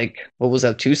tournament like what was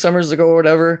that 2 summers ago or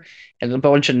whatever, and a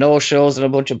bunch of no shows and a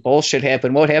bunch of bullshit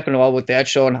happened. What happened all with that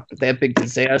show and that big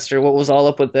disaster? What was all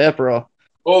up with that, bro?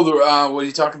 Oh, what are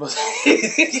you talking about?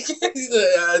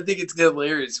 I think it's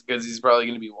hilarious because he's probably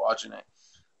going to be watching it.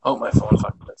 Oh, my phone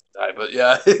fucking doesn't die, but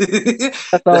yeah.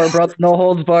 That's all, bro. No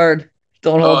holds barred.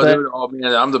 Don't hold back. Dude, oh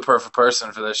man, I'm the perfect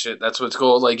person for this shit. That's what's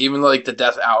cool. Like even like the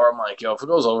death hour, I'm like, yo, if it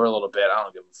goes over a little bit, I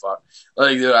don't give a fuck.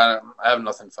 Like, dude, I have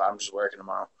nothing for. I'm just working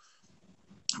tomorrow.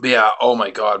 But yeah, oh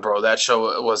my god, bro, that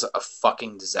show was a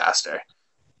fucking disaster.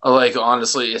 Like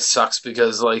honestly, it sucks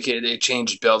because like it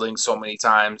changed buildings so many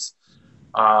times.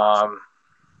 What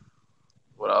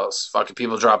else? Fucking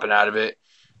people dropping out of it.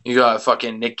 You got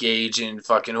fucking Nick Gage and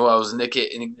fucking who else? Nick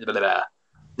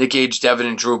Gage, Devin,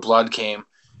 and Drew Blood came.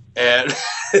 And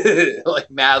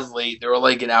like mad late. They were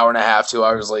like an hour and a half, 2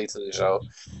 hours late to the show.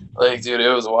 Like, dude, it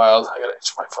was wild. I gotta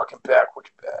itch my fucking back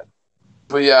wicked bad.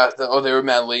 But yeah, they were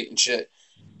mad late and shit.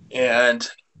 And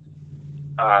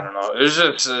I don't know. It was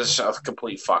just a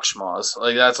complete fuck schmoz.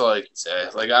 Like that's all I can say.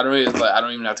 Like I don't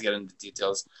even have to get into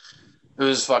details. It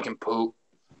was fucking poop.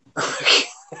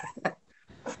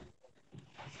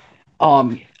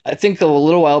 I think a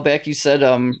little while back you said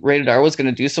Rated R was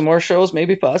gonna do some more shows,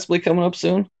 maybe possibly coming up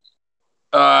soon.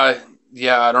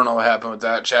 Yeah, I don't know what happened with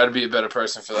that. Chad would be a better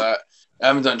person for that. I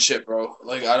haven't done shit, bro.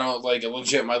 Like, I don't, like,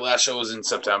 legit, my last show was in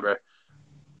September.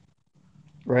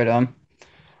 Right on.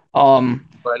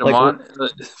 Invite him on.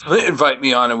 Invite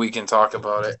me on and we can talk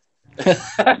about it.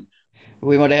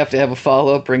 We might have to have a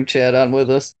follow-up, bring Chad on with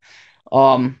us.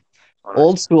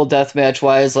 Old school deathmatch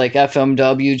wise, like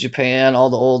FMW, Japan, all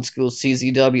the old school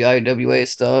CZW, IWA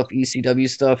stuff, ECW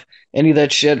stuff, any of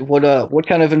that shit. What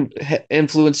kind of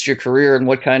influenced your career and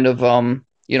what kind of kind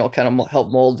of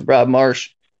helped mold Rob Marsh?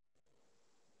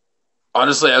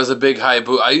 Honestly, I was a big I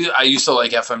used to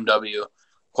like FMW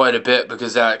quite a bit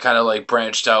because that kind of like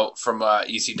branched out from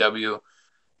ECW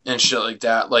and shit like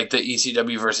that. Like the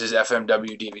ECW versus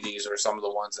FMW DVDs are some of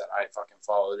the ones that I fucking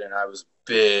followed, and I was a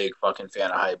big fucking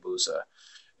fan of Hayabusa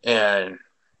and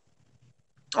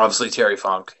obviously Terry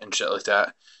Funk and shit like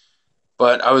that.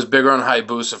 But I was bigger on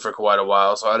Hayabusa for quite a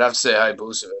while, so I'd have to say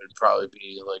Hayabusa would probably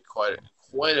be like quite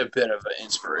a bit of an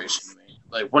inspiration to me.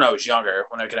 Like when I was younger,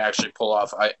 when I could actually pull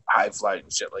off high flight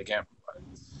and shit like him.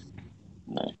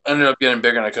 I ended up getting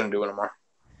bigger and I couldn't do it anymore.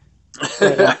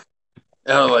 Right.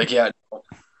 And I was like, yeah,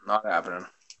 not happening.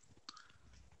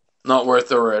 Not worth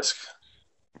the risk.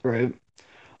 Right.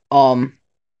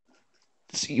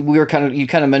 You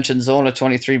kind of mentioned Zona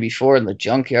 23 before in the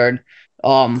junkyard.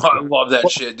 I love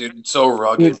that shit, dude. It's so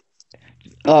rugged.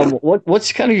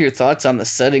 What's kind of your thoughts on the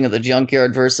setting of the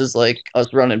junkyard versus like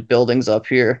us running buildings up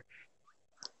here?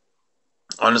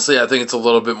 Honestly, I think it's a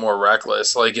little bit more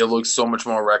reckless. Like it looks so much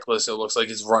more reckless. It looks like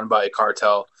it's run by a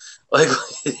cartel. Like,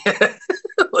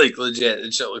 like legit,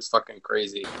 it shit looks fucking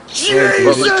crazy.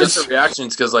 But like just the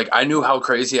reactions, because like I knew how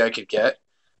crazy I could get.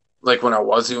 Like when I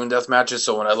was doing death matches,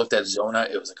 so when I looked at Zona,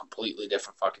 it was a completely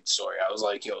different fucking story. I was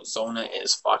like, yo, Zona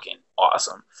is fucking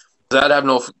awesome. I'd have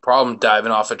no problem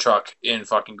diving off a truck and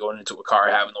fucking going into a car,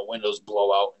 having the windows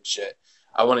blow out and shit.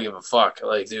 I wouldn't give a fuck.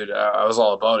 Like, dude, I was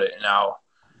all about it. And now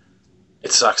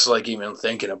it sucks, like, even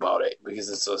thinking about it because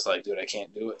it's just like, dude, I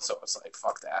can't do it. So it's like,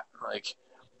 fuck that. Like,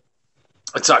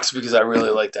 it sucks because I really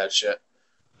like that shit.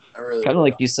 I really Kind of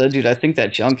like you said, dude. I think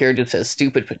that junkyard just has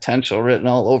stupid potential written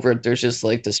all over it. There's just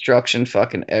like destruction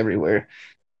fucking everywhere.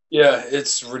 Yeah,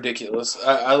 it's ridiculous.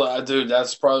 Dude,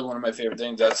 that's probably one of my favorite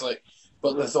things. That's like,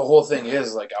 but the whole thing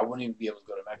is like, I wouldn't even be able to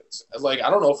go to Mecca. Like, I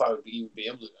don't know if I would even be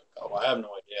able to go. I have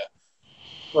no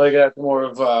idea. Like, that's more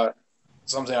of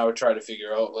something I would try to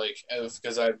figure out. Like,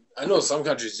 because I know some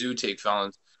countries do take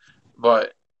felons,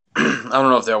 but I don't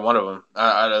know if they're one of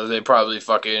them. They probably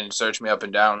fucking search me up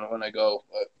and down when I go,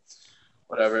 but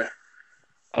whatever.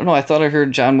 I don't know. I thought I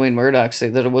heard John Wayne Murdoch say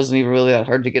that it wasn't even really that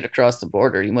hard to get across the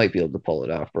border. You might be able to pull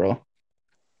it off, bro.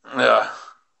 Yeah. Yeah,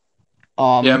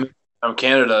 I Um, mean, from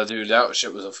Canada, dude, that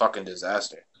shit was a fucking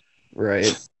disaster.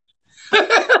 right.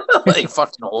 Like,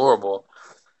 fucking horrible.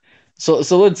 So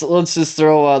let's just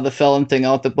throw the felon thing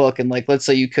out the book and like let's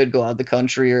say you could go out of the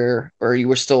country or you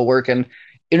were still working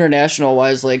international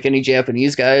wise, like any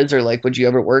Japanese guys, or like would you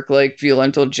ever work like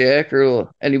Violento Jack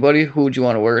or anybody? Who would you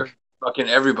want to work? Fucking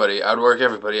everybody. I'd work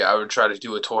everybody. I would try to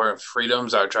do a tour of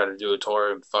Freedoms. I would try to do a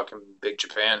tour of fucking Big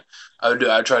Japan.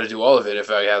 I'd try to do all of it if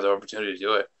I had the opportunity to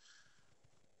do it.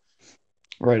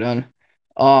 Right on.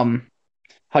 Um,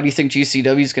 how do you think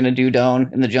GCW is gonna do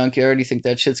down in the junkyard? Do you think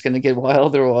that shit's gonna get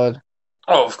wild or what?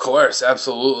 Oh, of course,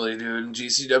 absolutely, dude.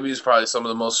 GCW is probably some of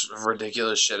the most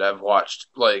ridiculous shit I've watched,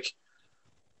 like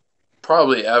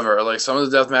probably ever. Like some of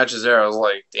the death matches there, I was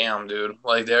like, damn, dude.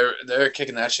 Like they're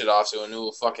kicking that shit off to a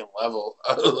new fucking level.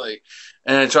 Like,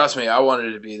 and trust me, I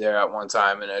wanted to be there at one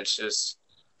time, and it's just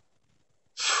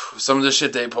some of the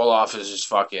shit they pull off is just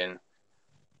fucking.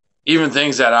 Even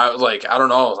things that I like, I don't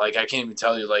know, like I can't even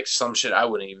tell you, like some shit I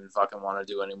wouldn't even fucking want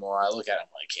to do anymore. I look at it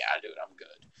like, yeah, dude, I'm good.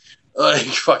 Like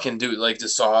fucking dude, like the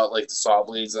saw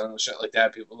blades and shit like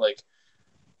that. People like,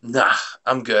 nah,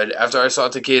 I'm good. After I saw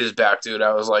Takeda's back, dude,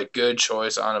 I was like, good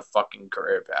choice on a fucking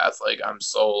career path. Like I'm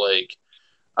so like,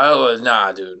 I was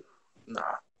nah, dude, nah,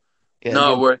 Yeah, not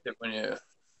dude, worth it when you.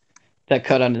 that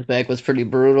cut on his back was pretty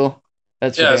brutal.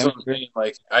 That's for Yeah, that's damn what I'm sure. saying.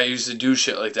 Like I used to do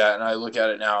shit like that, and I look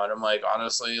at it now, and I'm like,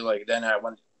 honestly, like then I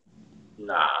went,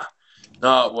 nah,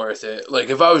 not worth it. Like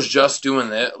if I was just doing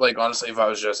it, like honestly, if I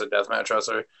was just a deathmatch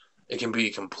wrestler, it can be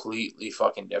completely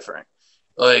fucking different.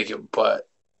 Like, but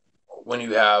when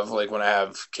you have like when I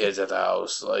have kids at the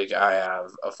house, like I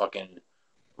have a fucking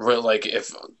like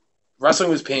if wrestling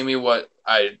was paying me what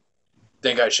I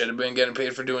think I should have been getting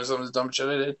paid for doing some of the dumb shit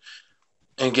I did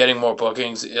and getting more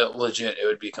bookings, it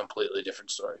would be a completely different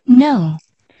story. No.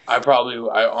 I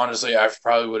honestly, I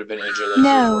probably would have been injured like 3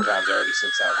 or 4 times already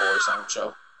since that horror song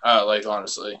show. Like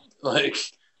honestly, like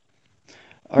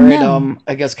All right, No.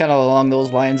 I guess kind of along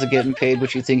those lines of getting paid,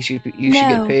 what you think you should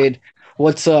get No. paid.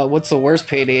 What's the worst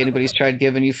payday anybody's tried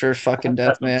giving you for a fucking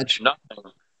death match?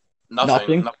 nothing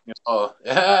Nothing? at all.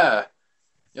 Yeah,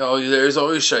 you know, there's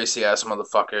always shicey ass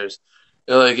motherfuckers.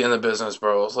 They're like in the business,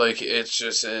 bro. Like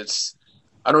it's.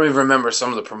 I don't even remember some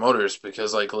of the promoters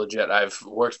because like legit, I've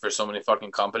worked for so many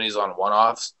fucking companies on one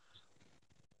offs,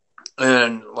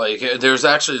 and like there's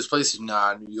actually this place in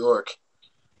New York.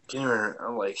 Can't even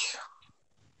remember, like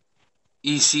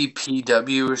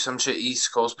ECPW or some shit,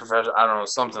 East Coast Professional. I don't know,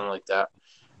 something like that.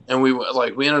 And we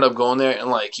ended up going there and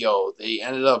like yo, they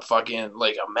ended up fucking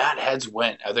like a Mad Heads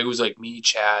went. I think it was like me,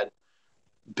 Chad,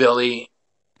 Billy,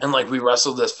 and like we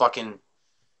wrestled this fucking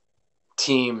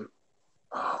team.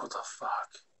 Oh, what the fuck?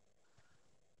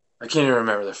 I can't even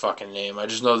remember their fucking name. I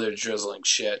just know they're drizzling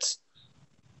shit.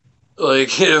 Like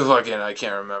fucking, I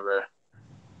can't remember.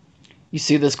 You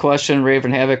see this question,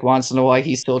 Raven Havoc wants to know why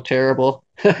he's so terrible.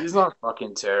 He's not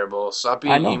fucking terrible. Stop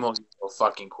I being know. emo, you little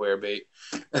fucking queer bait.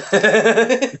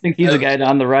 I think he's a guy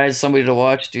on the rise, somebody to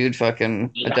watch, dude.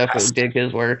 Fucking, I definitely Yes. dig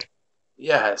his work.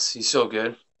 Yes, he's so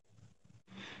good.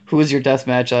 Who is your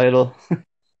deathmatch idol?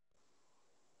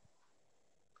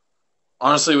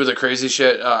 Honestly, with the crazy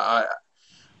shit, I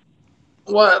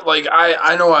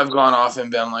know I've gone off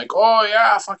and been like, oh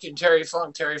yeah, fucking Terry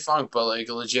Funk, but like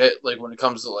legit, like when it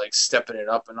comes to like stepping it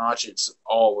up a notch, it's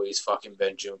always fucking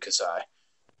been Jun Kasai.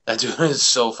 That dude is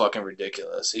so fucking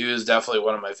ridiculous. He was definitely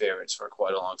one of my favorites for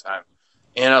quite a long time,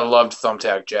 and I loved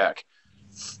Thumbtack Jack.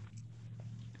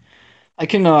 I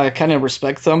can kind of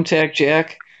respect Thumbtack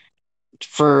Jack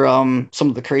for some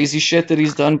of the crazy shit that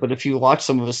he's done, but if you watch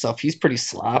some of his stuff, he's pretty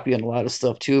sloppy on a lot of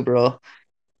stuff too, bro.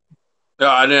 No,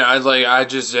 I didn't. I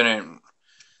just didn't.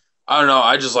 I don't know.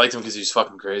 I just liked him because he's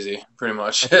fucking crazy, pretty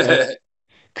much. Okay.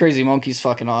 Crazy Monkey's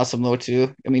fucking awesome though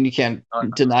too. I mean, you can't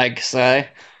deny Kasai.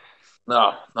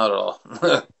 No, not at all.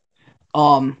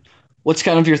 Um, what's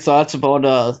kind of your thoughts about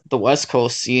the West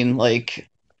Coast scene? Like,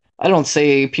 I don't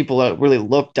say people that really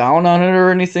look down on it or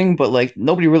anything, but like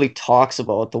nobody really talks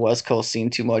about the West Coast scene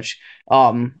too much.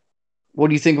 Um, what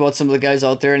do you think about some of the guys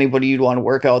out there? Anybody you'd want to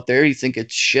work out there? You think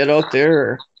it's shit out there?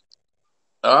 Or?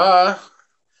 uh,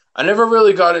 I never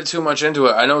really got it too much into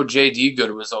it. I know JD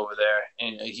Good was over there,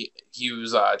 and he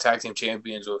was tag team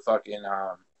champions with fucking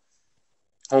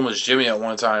Homeless Jimmy at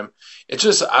one time. It's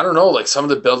just I don't know. Like some of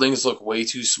the buildings look way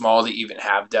too small to even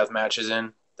have death matches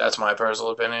in. That's my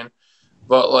personal opinion.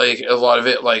 But like a lot of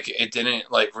it, like it didn't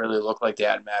like really look like they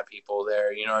had mad people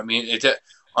there. You know what I mean?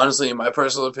 Honestly, in my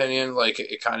personal opinion, like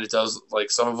it kind of does. Like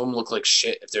some of them look like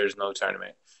shit if there's no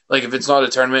tournament. Like if it's not a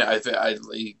tournament,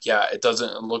 yeah, it doesn't.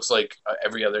 It looks like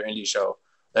every other indie show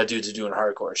that dudes are doing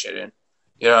hardcore shit in.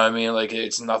 You know what I mean? Like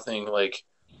it's nothing like,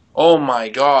 oh my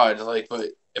god, like. But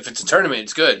if it's a tournament,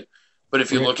 it's good. But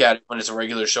if you Right. look at it when it's a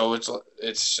regular show,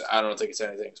 it's I don't think it's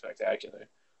anything spectacular.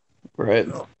 Right.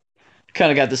 No.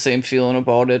 Kind of got the same feeling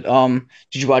about it.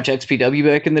 Did you watch XPW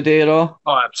back in the day at all?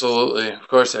 Oh, absolutely. Of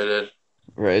course I did.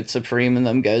 Right, Supreme and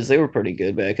them guys, they were pretty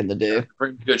good back in the Yeah, day.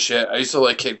 pretty good shit. I used to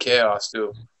like Kid Chaos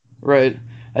too. Right.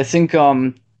 I think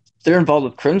they're involved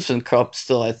with Crimson Cup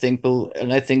still, I think, but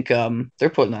and I think they're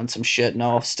putting on some shit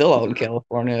now, still out in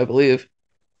California, I believe.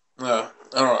 Yeah,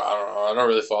 I don't know. I don't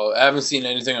really follow. I haven't seen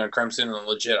anything on Crimson and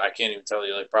legit. I can't even tell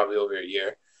you. Like probably over a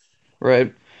year.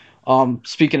 Right.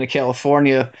 Speaking of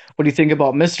California, what do you think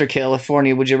about Mr.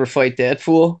 California? Would you ever fight that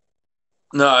fool?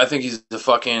 No, I think he's a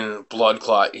fucking blood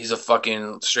clot. He's a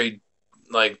fucking straight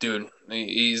like dude.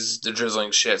 He's the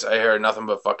drizzling shits. I heard nothing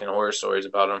but fucking horror stories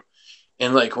about him.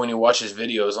 And like when you watch his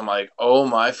videos, I'm like, oh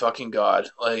my fucking god,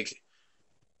 like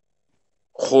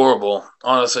horrible.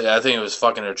 Honestly, I think it was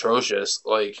fucking atrocious.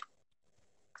 Like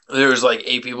there was like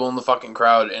 8 people in the fucking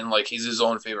crowd, and like he's his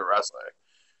own favorite wrestler.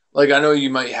 Like I know you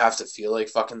might have to feel like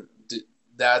fucking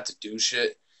that to do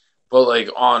shit, but like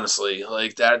honestly,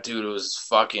 like that dude was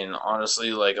fucking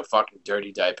honestly like a fucking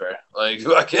dirty diaper. Like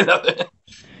fucking nothing.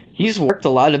 He's worked a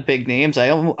lot of big names.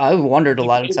 I wondered a He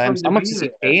lot of paid for times him how to much be is he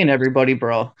there paying everybody,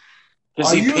 bro?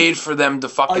 because he paid for them to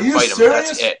fucking you fight him.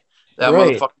 That's serious? it. That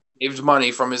Right, motherfucker saved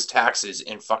money from his taxes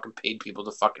and fucking paid people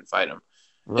to fucking fight him.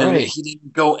 And right. he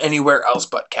didn't go anywhere else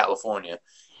but California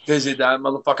because that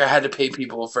motherfucker had to pay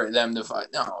people for them to fight.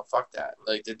 No, fuck that.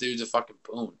 Like the dude's a fucking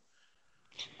boon.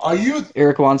 Are you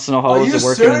Eric wants to know how are is you it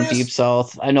working in Deep serious?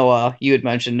 South. I know you had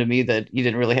mentioned to me that you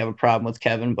didn't really have a problem with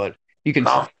Kevin, but you can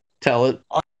No, tell it.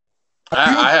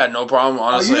 I had no problem.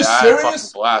 Are you Honestly, I had a fucking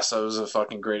serious? blast. That was a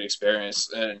fucking great experience,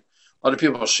 and a lot of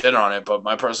people shit on it, but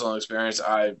my personal experience,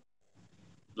 I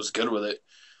was good with it.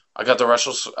 I got the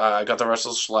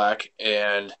wrestle slack,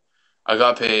 and I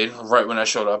got paid right when I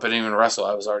showed up. I didn't even wrestle.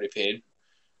 I was already paid.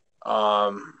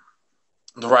 Um,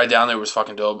 the ride down there was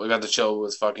fucking dope. I got to chill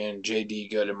with fucking JD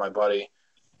Good and my buddy.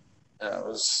 And it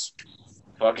was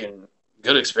fucking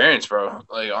good experience, bro.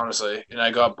 Like honestly, and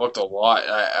I got booked a lot.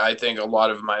 I think a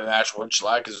lot of my match with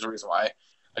Schlack is the reason why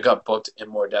I got booked in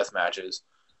more death matches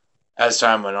as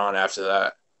time went on. After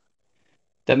that,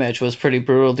 That match was pretty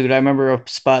brutal, dude. I remember a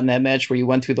spot in that match where you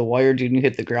went through the wire, dude, and you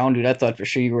hit the ground, dude. I thought for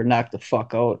sure you were knocked the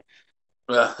fuck out.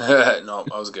 no,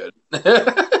 I was good.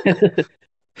 that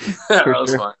For was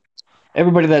sure. fun.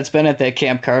 Everybody that's been at that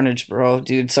Camp Carnage, bro,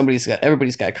 dude,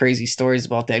 everybody's got crazy stories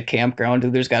about that campground,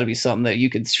 dude. There's got to be something that you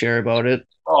could share about it.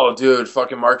 Oh, dude,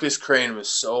 fucking Marcus Crane was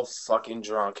so fucking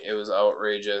drunk. It was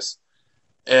outrageous.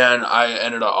 And I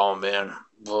ended up, oh man,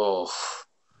 whoa.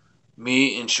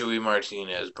 Me and Chewy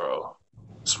Martinez, bro,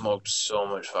 smoked so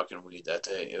much fucking weed that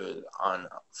day. It was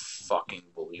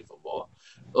unfucking believable.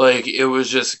 Like, it was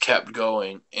just kept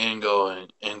going and going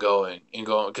and going and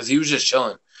going because he was just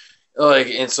chilling. Like,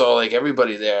 and so, like,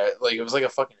 everybody there, like, it was like a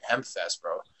fucking hemp fest,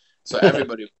 bro. So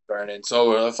everybody was burning.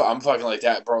 So I'm fucking like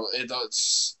that, bro. It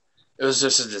was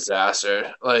just a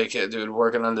disaster. Like, dude,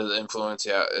 working under the influence,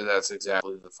 yeah, that's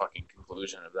exactly the fucking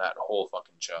conclusion of that whole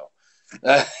fucking show.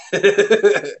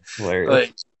 Hilarious.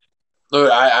 Like,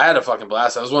 look, I had a fucking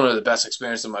blast. That was one of the best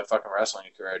experiences of my fucking wrestling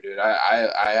career, dude.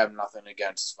 I have nothing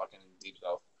against fucking Deep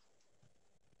South.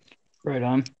 Right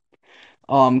on.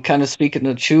 Kind of speaking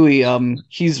of Chewy,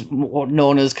 he's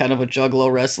known as kind of a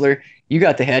juggalo wrestler. You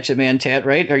got the Hatchet Man tat,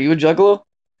 right? Are you a juggalo?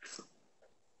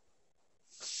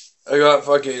 I got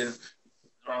fucking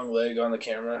wrong leg on the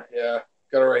camera. Yeah,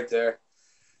 got it right there.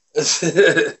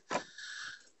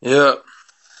 Yeah.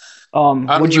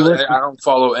 Would you work? I don't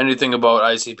follow anything about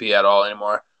ICP at all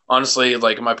anymore. Honestly,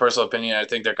 like, in my personal opinion, I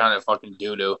think they're kind of fucking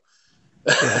doo-doo.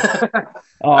 Yeah.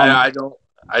 I don't.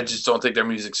 I just don't think their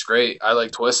music's great. I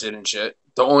like Twisted and shit.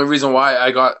 The only reason why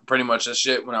I got pretty much this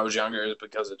shit when I was younger is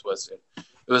because of Twisted.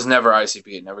 It was never ICP.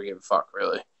 It never gave a fuck,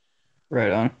 really.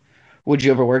 Right on. Would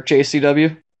you ever work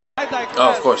JCW?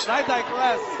 Oh, of course. I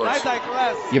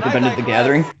digress. You ever been to the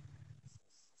Gathering?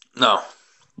 No.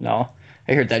 No.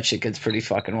 I heard that shit gets pretty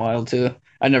fucking wild too.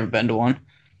 I've never been to one.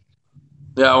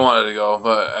 Yeah, I wanted to go,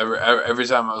 but every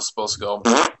time I was supposed to go,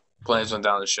 plans went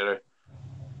down the shitter.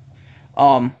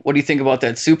 What do you think about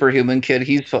that Superhuman kid?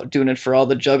 He's doing it for all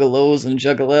the juggalos and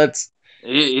juggalettes.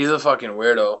 He's a fucking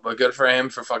weirdo, but good for him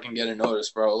for fucking getting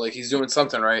noticed, bro. Like, he's doing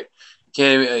something right.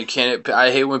 I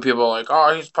hate when people are like,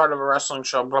 oh, he's part of a wrestling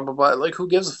show, blah blah blah. Like, who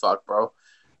gives a fuck, bro?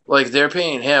 Like, they're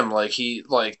paying him,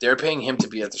 they're paying him to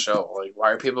be at the show. Like,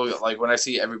 why are people, like, when I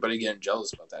see everybody getting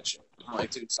jealous about that shit, I'm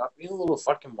like, dude, stop being a little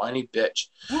fucking whiny bitch.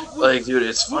 Like, dude,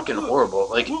 it's fucking horrible.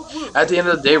 Like, at the end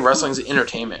of the day, wrestling's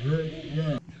entertainment.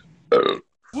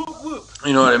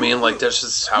 You know what I mean? Like, that's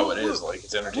just how it is. Like,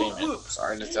 it's entertainment.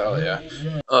 Sorry to tell ya.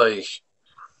 Like,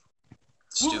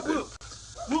 stupid.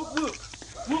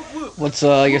 What's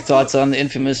your thoughts on the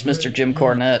infamous Mr. Jim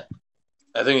Cornette?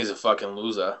 I think he's a fucking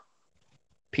loser.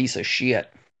 Piece of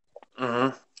shit.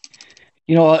 Mm-hmm.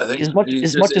 You know, I think as much it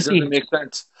as doesn't he make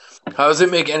sense. How does it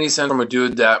make any sense from a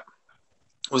dude that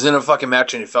was in a fucking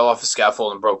match and he fell off a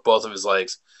scaffold and broke both of his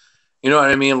legs? You know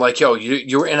what I mean? Like, yo,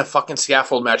 you were in a fucking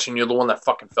scaffold match and you're the one that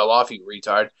fucking fell off, you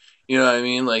retard. You know what I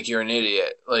mean? Like, you're an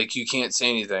idiot. Like, you can't say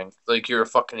anything. Like, you're a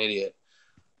fucking idiot.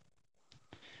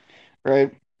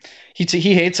 right?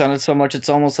 He hates on it so much it's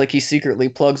almost like he secretly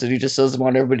plugs it. He just doesn't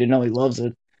want everybody to know he loves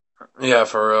it. Yeah,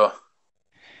 for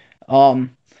real.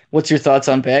 What's your thoughts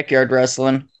on backyard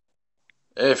wrestling?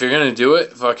 Hey, if you're gonna do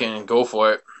it, fucking go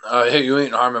for it. Hey, you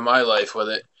ain't harming my life with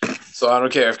it. So I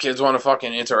don't care if kids want to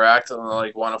fucking interact and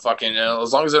like want to fucking,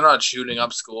 as long as they're not shooting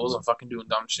up schools and fucking doing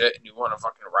dumb shit and you want to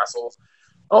fucking wrestle.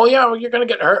 Oh yeah, well, you're gonna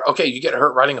get hurt. Okay, you get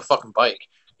hurt riding a fucking bike.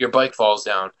 Your bike falls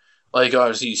down. Like,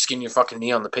 so you skin your fucking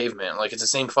knee on the pavement. Like, it's the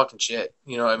same fucking shit.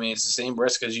 You know what I mean? It's the same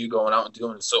risk as you going out and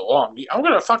doing it. So, I'm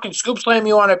gonna fucking scoop slam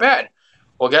you on a bed.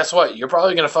 Well, guess what? You're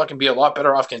probably gonna fucking be a lot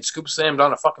better off getting scoop slammed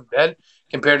on a fucking bed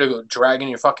compared to dragging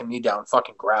your fucking knee down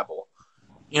fucking gravel.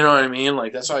 You know what I mean?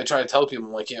 Like, that's why I try to tell people,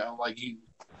 like, yeah, like, you,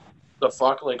 the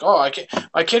fuck? Like, oh,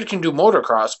 my kid can do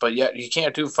motocross, but yet he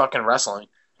can't do fucking wrestling.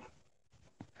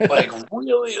 Like,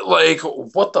 really? Like,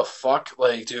 what the fuck?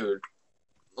 Like, dude.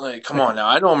 Like, come on now.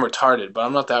 I know I'm retarded, but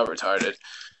I'm not that retarded.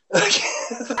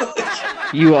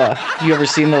 You ever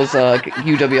seen those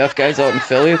UWF guys out in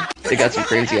Philly? They got some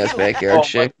crazy ass backyard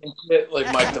shit.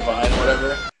 Like Mike Devine,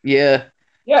 whatever. Yeah.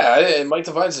 Yeah, Mike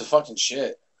Devine's a fucking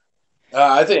shit.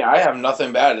 I think I have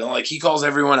nothing bad. And, like, he calls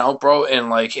everyone out, bro, and,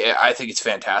 like, I think it's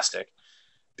fantastic.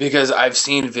 Because I've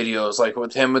seen videos, like,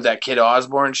 with him with that Kid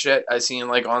Osborne shit I seen,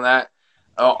 like, on that.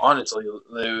 Oh, honestly,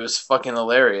 it was fucking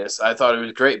hilarious. I thought it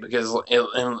was great because,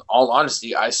 in all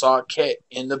honesty, I saw Kit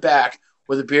in the back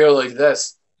with a beer like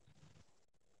this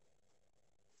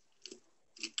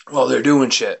while they're doing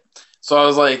shit. So I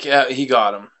was like, yeah, he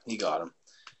got him. He got him.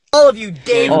 All of you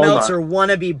Dave Meltzer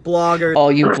wannabe bloggers.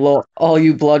 All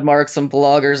you blood marks and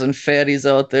bloggers and fatties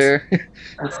out there.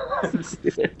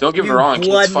 Don't get me wrong,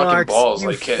 Kid's fucking marks, balls.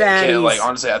 Like, Kid, like,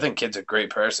 honestly, I think Kid's a great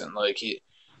person. Like,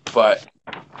 but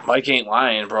Mike ain't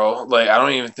lying, bro. Like, I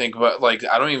don't even think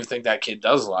that kid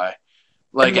does lie.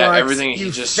 Like, Marks, everything,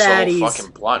 he's just fatties. so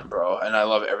fucking blunt, bro. And I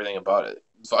love everything about it.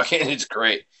 Fucking, it's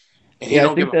great. And Yeah,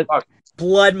 don't give a fuck.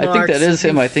 Blood marks. I think that is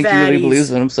him. I think he really fatties.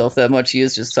 believes in himself that much. He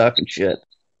is just talking shit.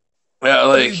 Yeah, You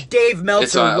like, Dave Meltzer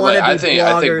it's not, wannabe like, I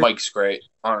bloggers. think Mike's great.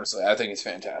 Honestly, I think it's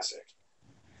fantastic.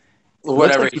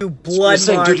 Whatever. You blood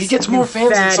Saying, marks, dude, he gets more you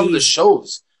fans than some of the fatties.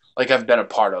 shows like I've been a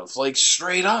part of. Like,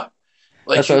 straight up.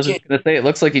 Like, That's what I was just gonna say. It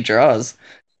looks like he draws.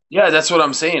 Yeah, that's what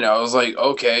I'm saying. I was like,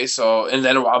 okay, so, and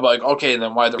then I'm like, okay,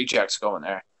 then why the rejects going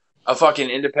there? A fucking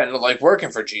independent, like working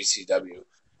for GCW.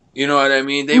 You know what I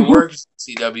mean? They work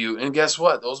GCW, and guess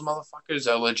what? Those motherfuckers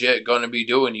are legit going to be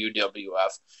doing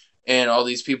UWF, and all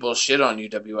these people shit on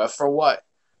UWF for what?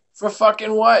 For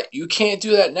fucking what? You can't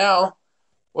do that now.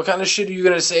 What kind of shit are you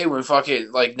gonna say when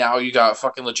fucking like now you got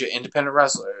fucking legit independent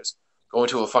wrestlers going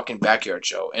to a fucking backyard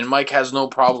show, and Mike has no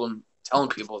problem telling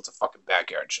people it's a fucking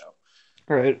backyard show.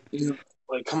 Right.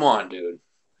 Like, come on, dude.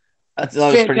 I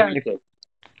thought it was pretty.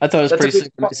 I thought it was pretty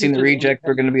sick when I seen the rejects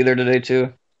were going to be there today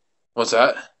too. What's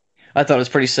that? I thought it was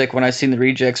pretty sick when I seen the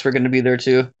rejects were going to be there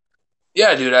too.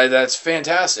 Yeah, dude, that's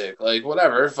fantastic. Like,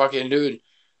 whatever, fucking dude.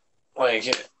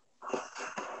 Like,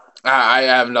 I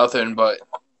have nothing but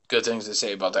good things to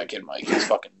say about that kid, Mike. He's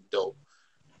fucking dope.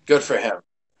 Good for him.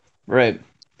 Right.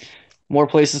 More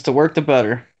places to work, the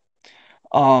better.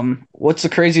 What's the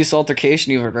craziest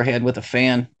altercation you've ever had with a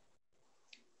fan?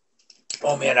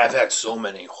 Oh man, I've had so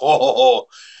many. Oh,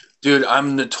 dude,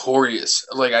 I'm notorious.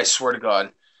 Like, I swear to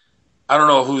God, I don't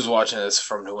know who's watching this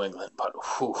from New England, but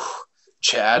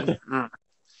Chad.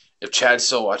 If Chad's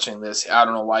still watching this, I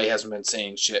don't know why he hasn't been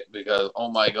saying shit because, oh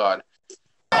my God.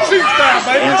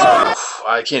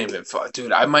 I can't even,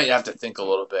 dude, I might have to think a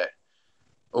little bit.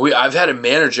 I've had a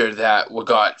manager that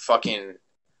got fucking,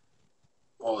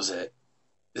 what was it?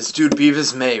 This dude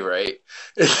Beavis May, right?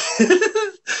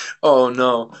 Oh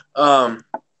no.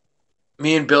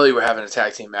 Me and Billy were having a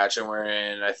tag team match, and we're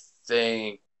in, I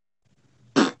think,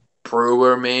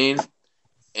 Brewer, Maine,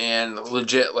 and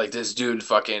legit, like, this dude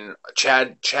fucking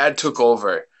Chad took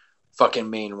over fucking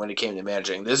Maine when it came to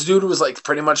managing. This dude was like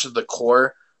pretty much the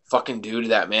core fucking dude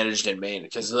that managed in Maine,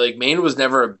 because like Maine was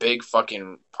never a big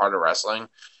fucking part of wrestling.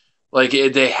 Like,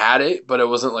 they had it, but it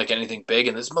wasn't like anything big,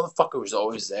 and this motherfucker was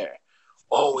always there.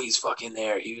 Always fucking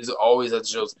there. He was always at the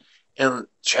shows. And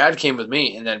Chad came with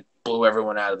me and then blew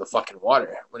everyone out of the fucking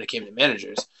water when it came to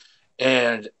managers.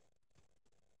 And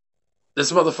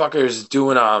this motherfucker is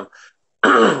doing what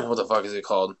the fuck is it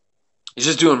called? He's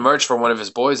just doing merch for one of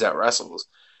his boys that wrestles.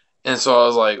 And so I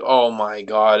was like, oh my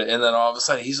God. And then all of a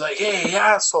sudden he's like, hey,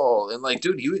 asshole. And like,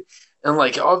 dude, and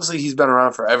like, obviously he's been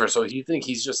around forever, so he think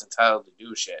he's just entitled to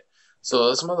do shit. So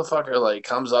this motherfucker like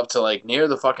comes up to like near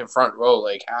the fucking front row,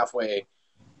 like halfway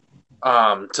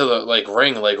to the like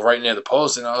ring, like right near the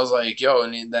post, and I was like, yo,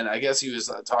 and then I guess he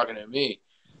was talking to me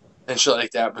and shit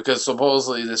like that, because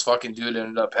supposedly this fucking dude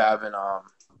ended up having I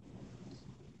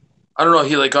don't know,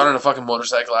 he like got in a fucking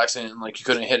motorcycle accident and like he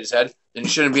couldn't hit his head, and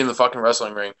he shouldn't be in the fucking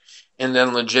wrestling ring. And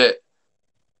then legit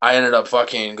I ended up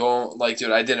fucking going, like,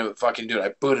 dude, I didn't fucking, dude, I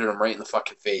booted him right in the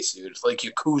fucking face, dude. Like,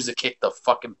 Yakuza kicked the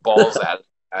fucking balls out of the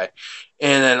guy.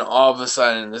 And then all of a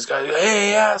sudden, this guy,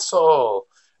 hey, asshole.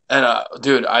 And,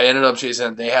 dude, I ended up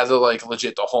chasing, they had to, like,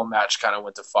 legit, the whole match kind of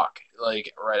went to fuck,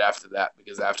 like, right after that.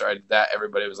 Because after I did that,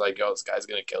 everybody was like, yo, this guy's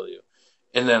going to kill you.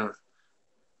 And then,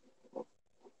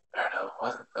 I don't know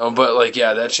what. Oh, but, like,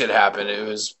 yeah, that shit happened. It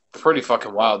was pretty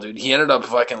fucking wild, dude. He ended up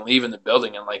fucking leaving the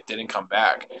building and, like, didn't come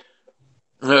back.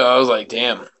 I was like,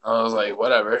 damn. I was like,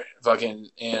 whatever. Fucking,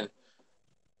 and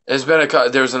there's been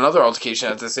there was another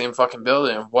altercation at the same fucking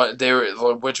building.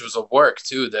 Which was a work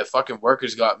too. The fucking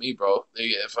workers got me, bro. They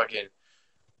get fucking,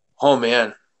 oh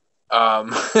man.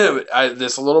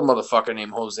 This little motherfucker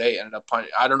named Jose ended up punching.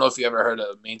 I don't know if you ever heard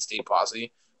of Main State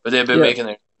Posse, but they've been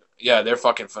making they're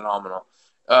fucking phenomenal.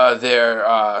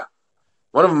 They're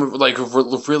one of them like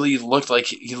really looked like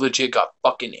he legit got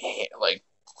fucking like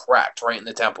cracked right in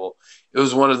the temple. It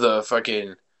was one of the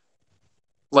fucking,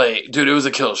 like, dude, it was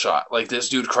a kill shot. Like, this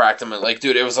dude cracked him, and like,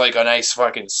 dude, it was like a nice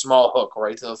fucking small hook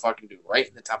right to the fucking dude, right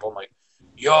in the temple. I'm like,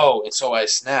 yo, and so I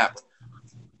snapped.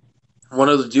 One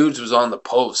of the dudes was on the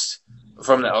post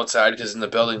from the outside, because in the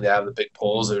building they have the big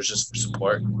poles. There was just for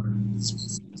support,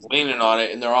 leaning on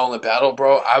it, and they're all in the battle,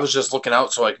 bro. I was just looking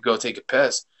out so I could go take a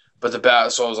piss, but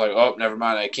so I was like, oh, never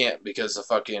mind, I can't, because the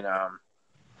fucking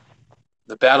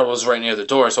the battle was right near the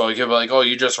door, so I could be like, oh,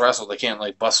 you just wrestled, I can't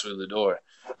like bust through the door.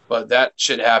 But that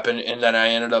shit happened, and then I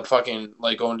ended up fucking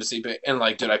like going to sleep, and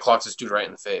like, dude, I clocked this dude right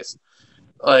in the face.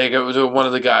 Like, it was one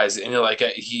of the guys, and you're like,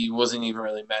 he wasn't even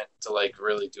really meant to like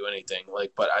really do anything.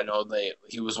 Like, but I know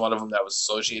he was one of them that was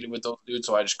associated with those dudes,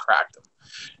 so I just cracked him.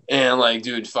 And like,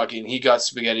 dude, fucking, he got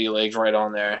spaghetti legs right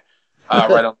on there,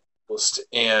 right on the post.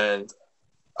 And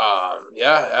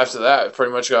yeah, after that, I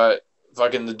pretty much got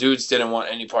fucking, the dudes didn't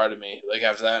want any part of me. Like,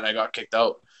 after that, and I got kicked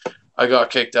out.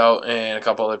 And a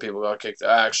couple other people got kicked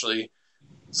out. Actually,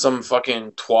 some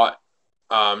fucking twat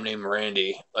named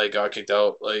Randy like got kicked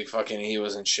out. Like, fucking, he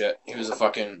wasn't shit. He was a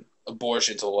fucking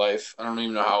abortion to life. I don't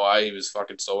even know how he was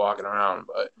fucking still walking around,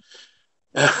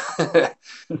 but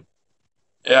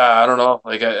Yeah, I don't know.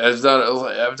 Like I've done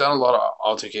a lot of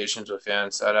altercations with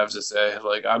fans. I'd have to say,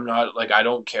 like I'm not like I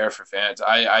don't care for fans.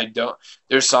 I don't.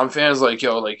 There's some fans like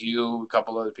yo, like you, a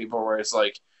couple other people where it's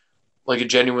like a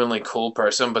genuinely cool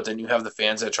person, but then you have the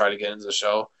fans that try to get into the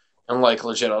show and like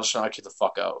legit, I'll just knock you the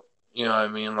fuck out. You know what I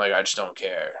mean? Like I just don't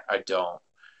care. I don't.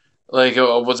 Like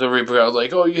what's a Reaper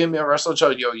like? Oh, you hit me on wrestling show,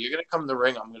 yo, you're gonna come in the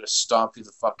ring. I'm gonna stomp you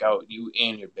the fuck out, you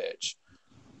and your bitch.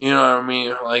 You know what I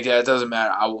mean? Like, that doesn't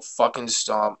matter. I will fucking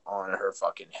stomp on her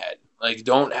fucking head. Like,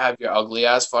 don't have your ugly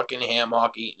ass fucking ham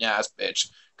hock eating ass bitch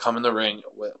come in the ring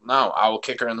with. No, I will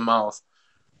kick her in the mouth.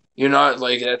 You're not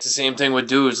like that's the same thing with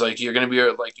dudes. Like, you're gonna be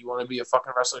like, you want to be a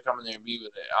fucking wrestler, come in there and be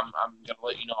with it. I'm gonna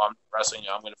let you know I'm wrestling you.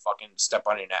 I'm gonna fucking step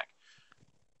on your neck,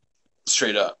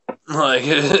 straight up.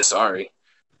 Like, sorry.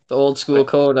 The old school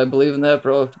code. I believe in that,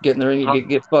 bro. Get in the ring, you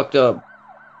get fucked up.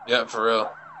 Yeah, for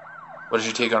real. What did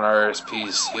you take on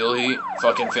RSP's heel heat?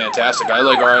 Fucking fantastic. I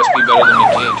like RSP better than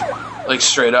Nick Gage. Like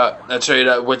straight up. That's straight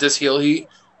up. With this heel heat,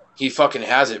 he fucking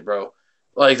has it, bro.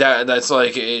 Like that's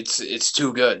like it's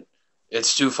too good.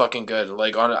 It's too fucking good.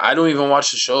 Like I don't even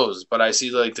watch the shows, but I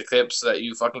see like the clips that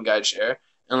you fucking guys share,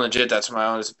 and legit, that's my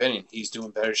honest opinion. He's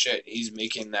doing better shit. He's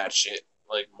making that shit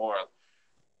like more.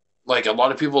 Like a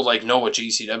lot of people like know what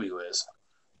GCW is.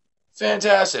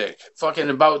 Fantastic. Fucking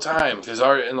about time.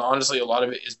 And honestly, a lot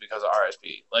of it is because of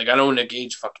RSP. Like, I know Nick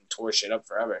Gage fucking tore shit up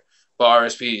forever, but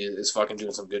RSP is fucking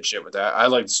doing some good shit with that. I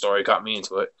like the story, got me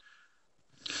into it.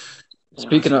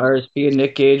 Speaking of RSP and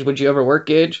Nick Gage, would you ever work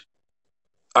Gage?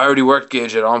 I already worked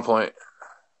Gage at On Point.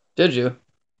 Did you?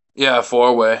 Yeah,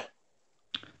 4-way.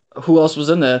 Who else was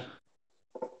in that?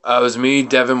 It was me,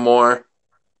 Devin Moore,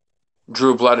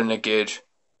 Drew Blood, and Nick Gage.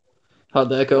 How'd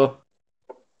that go?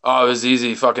 Oh, it was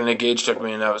easy. Fucking Nick Gage took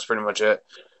me, and that was pretty much it.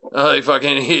 Like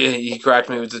fucking, he cracked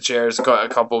me with the chairs a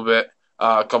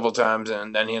couple times,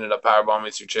 and then he ended up powerbombing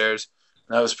me through chairs.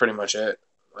 And that was pretty much it.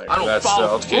 Like that's the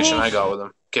altercation I got with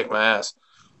him. Kick my ass.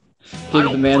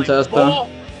 Give the man test, huh?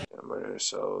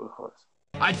 So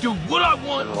I do what I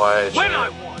want when I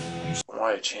want.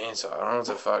 Why a chainsaw? I don't know what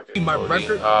the fuck. My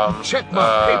record. Check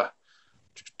my paper.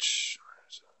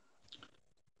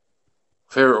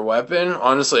 Favorite weapon?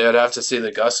 Honestly, I'd have to say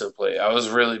the gusset plate. I was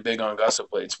really big on gusset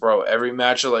plates, bro. Every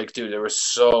match, like, dude, there were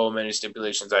so many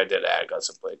stipulations I did add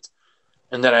gusset plates.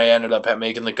 And then I ended up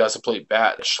making the gusset plate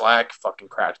bat that Schlack fucking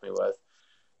cracked me with.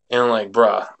 And, like,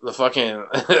 bruh, the fucking...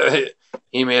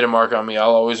 he made a mark on me.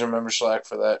 I'll always remember Schlack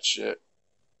for that shit.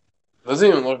 Doesn't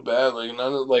even look bad.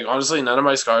 Honestly, none of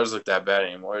my scars look that bad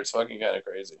anymore. It's fucking kind of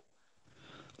crazy.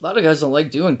 A lot of guys don't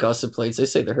like doing gusset plates. They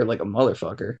say they hurt like a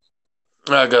motherfucker.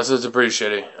 Gussets are pretty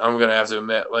shitty. I'm gonna have to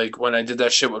admit. Like when I did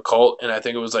that shit with Colt, and I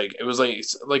think it was like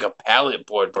a pallet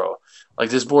board, bro.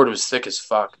 Like this board was thick as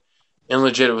fuck, and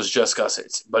legit it was just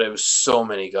gussets, but it was so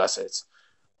many gussets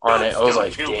on it. I was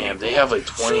like, damn, they have like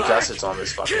 20 gussets on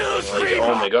this fucking thing. Like,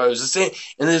 oh my god, it was the same.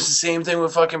 And it's the same thing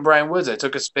with fucking Brian Woods. I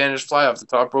took a Spanish fly off the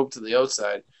top rope to the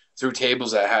outside through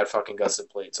tables that had fucking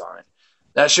gusset plates on it.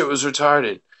 That shit was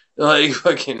retarded. Like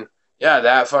fucking yeah,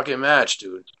 that fucking match,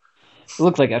 dude. It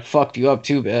looked like I fucked you up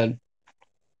too bad.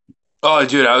 Oh,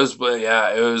 dude,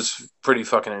 it was pretty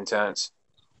fucking intense.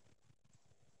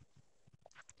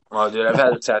 Oh, dude, I've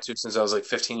had a tattoo since I was like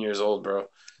 15 years old, bro.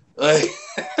 Like,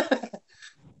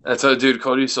 that's how, dude,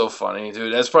 Cody's so funny,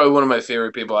 dude. That's probably one of my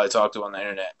favorite people I talk to on the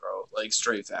internet, bro. Like,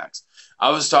 straight facts. I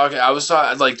was talking,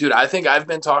 like, dude, I think I've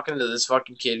been talking to this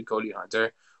fucking kid, Cody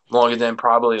Hunter, longer than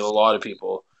probably a lot of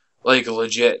people. Like,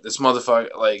 legit. This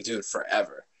motherfucker, like, dude,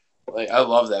 forever. Like, I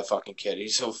love that fucking kid.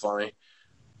 He's so funny.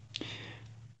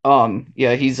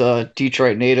 Yeah, he's a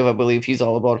Detroit native, I believe. He's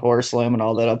all about horror slam and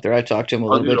all that up there. I talked to him a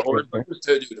little bit.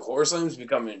 Dude, horror slam's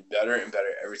becoming better and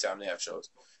better every time they have shows.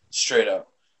 Straight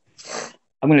up.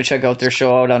 I'm gonna check out their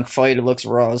show out on Fight. It looks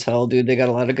raw as hell, dude. They got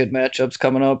a lot of good matchups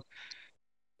coming up.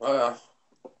 Oh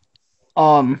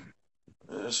yeah.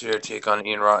 What's your take on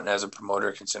Ian Rotten as a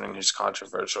promoter, considering his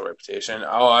controversial reputation?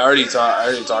 Oh, I already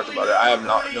talked about it. I have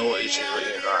no issues with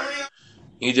Ian Rotten.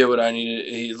 He did what I needed.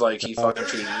 He fucking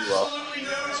treated me well,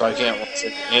 so I can't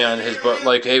listen. And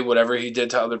hey, whatever he did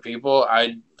to other people,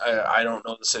 I don't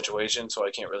know the situation, so I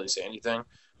can't really say anything.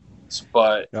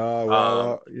 But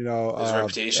his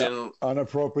reputation,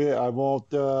 inappropriate. I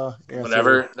won't answer.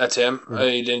 Whatever. That's him.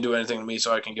 He didn't do anything to me,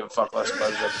 so I can give a fuck less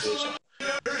about his reputation.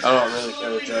 I don't really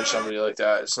care to judge somebody like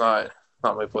that. It's not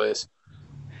my place.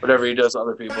 Whatever he does to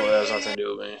other people, it has nothing to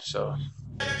do with me. So.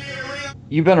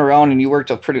 You've been around and you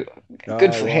worked a pretty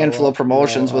good handful of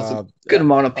promotions with a good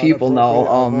amount of people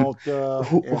now.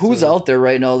 Who's out there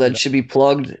right now that should be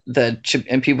plugged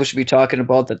and people should be talking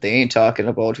about that they ain't talking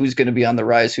about? Who's going to be on the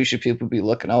rise? Who should people be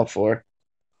looking out for?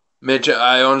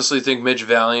 I honestly think Mitch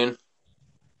Valiant.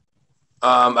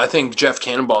 I think Jeff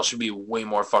Cannonball should be way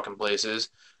more fucking places.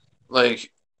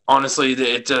 Like, honestly,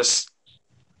 it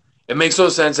makes no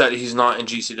sense that he's not in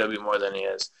GCW more than he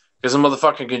is. Because the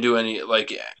motherfucker can do any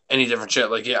different shit.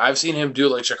 Like, yeah, I've seen him do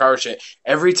like Shikara shit.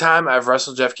 Every time I've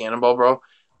wrestled Jeff Cannonball, bro,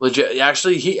 legit.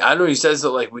 Actually, I know he says that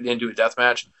like we didn't do a death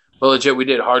match, but legit, we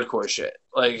did hardcore shit.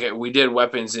 Like we did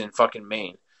weapons in fucking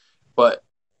Maine, but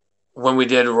when we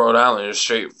did Rhode Island, it was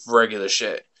straight regular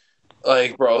shit.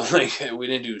 Like, bro, like we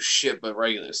didn't do shit but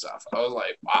regular stuff. I was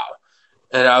like, wow.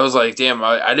 And I was like, damn,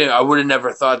 I would have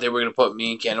never thought they were gonna put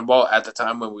me and Cannonball at the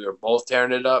time when we were both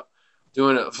tearing it up,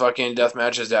 doing fucking death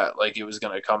matches. That like it was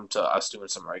gonna come to us doing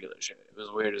some regular shit. It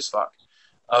was weird as fuck.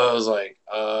 I was like,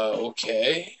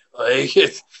 okay, like,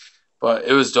 but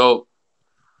it was dope.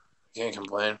 Can't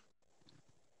complain.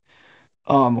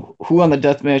 Who on the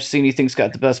deathmatch scene you think's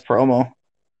got the best promo?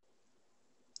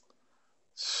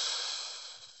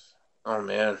 Oh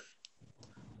man,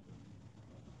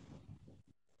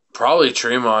 probably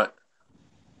Tremont.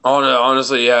 Oh no,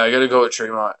 honestly, yeah, I gotta go with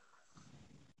Tremont.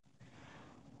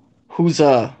 Who's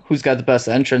got the best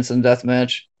entrance in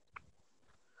deathmatch?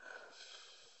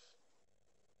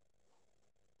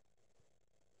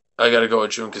 I gotta go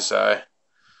with Jun Kasai.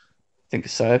 Think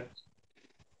aside.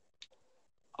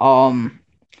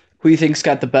 Who you think's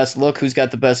got the best look? Who's got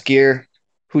the best gear?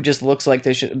 Who just looks like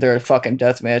they're a fucking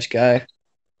deathmatch guy?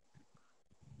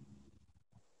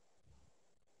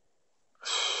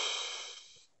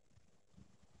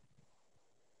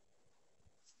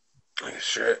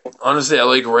 Sure. Honestly, I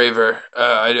like Raver.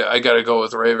 I gotta go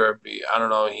with Raver. I don't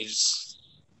know. He just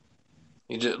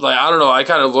like I don't know. I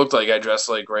kind of looked like I dressed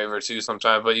like Raver too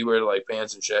sometimes, but you wear like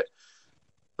pants and shit.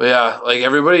 But yeah, like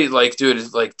everybody, like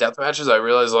dude, like death matches. I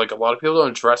realize like a lot of people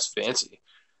don't dress fancy.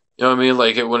 You know what I mean?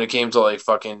 Like when it came to like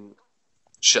fucking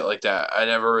shit like that, I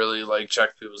never really like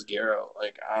checked people's gear out.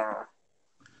 Like I don't know.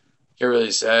 Can't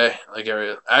really say. Like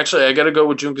actually, I gotta go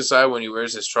with Jun Kasai when he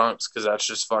wears his trunks because that's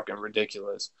just fucking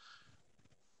ridiculous.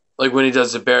 Like when he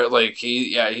does the bear, like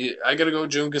I gotta go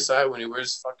Jun Kasai when he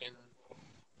wears fucking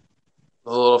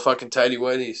the little fucking tidy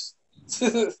whities.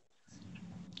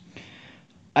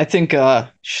 I think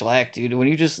Schlack, dude. When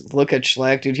you just look at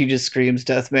Schlack, dude, he just screams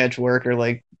deathmatch worker.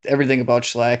 Like everything about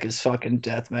Schlack is fucking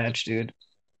deathmatch, dude.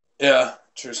 Yeah,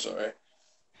 true story.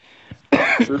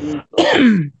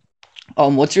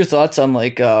 What's your thoughts on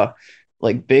like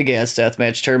big ass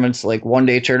deathmatch tournaments, like 1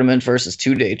 day tournament versus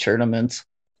 2 day tournaments?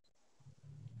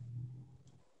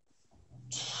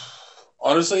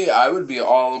 Honestly, I would be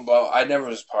all about. I never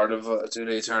was part of a 2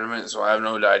 day tournament, so I have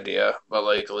no idea. But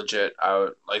like legit, I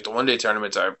would like the 1 day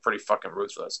tournaments are pretty fucking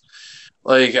ruthless.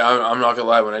 Like I'm not gonna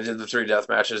lie, when I did the 3 death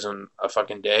matches in a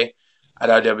fucking day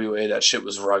at IWA, that shit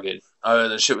was rugged.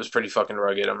 The shit was pretty fucking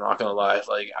rugged. I'm not gonna lie,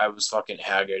 like I was fucking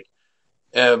haggard.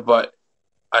 But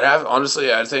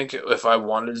I think if I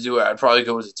wanted to do it, I'd probably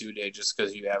go with a 2 day just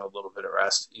because you have a little bit of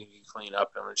rest, you can clean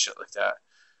up and shit like that.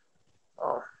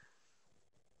 Oh.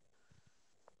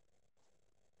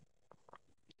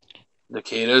 The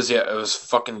Cicadas, yeah, it was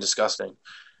fucking disgusting.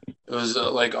 It was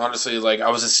like honestly, like I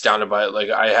was astounded by it. Like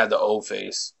I had the O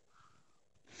face.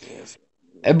 Yeah.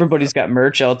 Everybody's got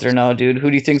merch out there now, dude. Who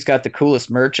do you think's got the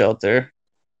coolest merch out there?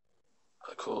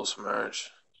 The coolest merch.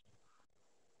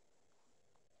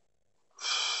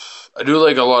 I do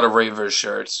like a lot of Raver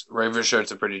shirts. Raver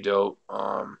shirts are pretty dope.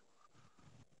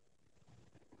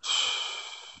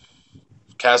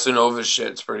 Casanova's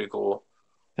shit's pretty cool.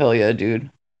 Hell yeah, dude.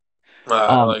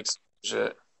 I like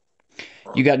shit.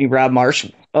 You got any Rob Marsh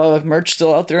merch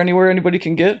still out there anywhere anybody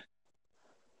can get?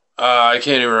 I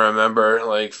can't even remember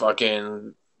like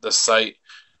fucking the site.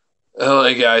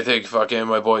 Like I think fucking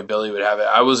my boy Billy would have it.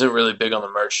 I wasn't really big on the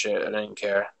merch shit. I didn't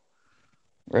care.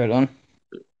 Right on.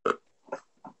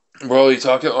 Bro, you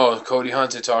talking? Oh, Cody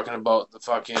Hunter talking about the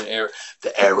fucking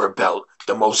the Air Belt,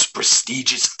 the most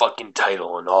prestigious fucking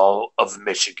title in all of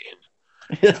Michigan.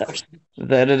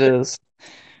 That it is.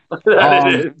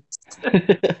 That it is.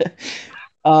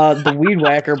 The weed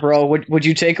whacker, bro. Would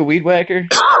you take a weed whacker?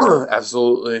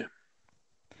 Absolutely.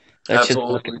 That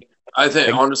Absolutely. I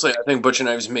think honestly, I think Butcher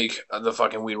Knives make the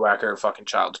fucking weed whacker fucking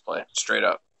child's play. Straight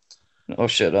up. Oh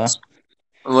shit, huh?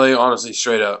 Like honestly,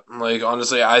 straight up. Like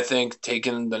honestly, I think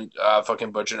taking the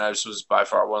fucking Butcher Knives was by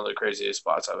far one of the craziest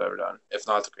spots I've ever done, if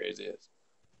not the craziest.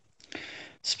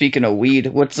 Speaking of weed,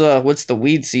 what's the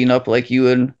weed scene up like you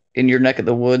in your neck of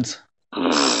the woods?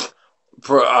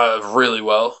 Really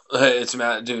well. It's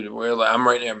Matt, dude. I'm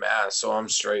right near Mass, so I'm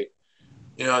straight.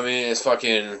 You know what I mean? It's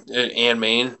fucking and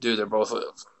Maine, dude. They're both.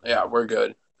 Yeah, we're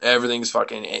good. Everything's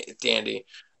fucking dandy.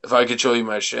 If I could show you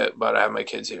my shit, but I have my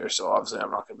kids here, so obviously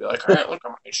I'm not gonna be like, "Hey, look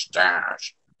at my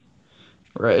stash."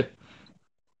 Right.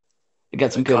 You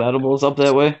got some good edibles up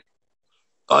that way?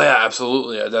 Oh yeah,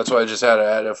 absolutely. That's why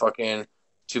I had a fucking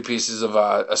 2 pieces of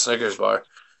a Snickers bar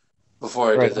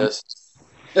before I did this.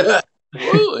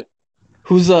 Absolutely.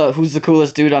 Who's the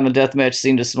coolest dude on the deathmatch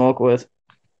scene to smoke with?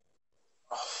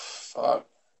 Oh, fuck.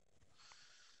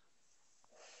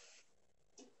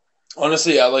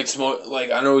 Honestly, I like smoke.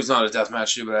 Like, I know he's not a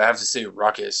deathmatch dude, but I have to say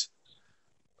Ruckus.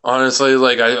 Honestly,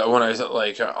 like when I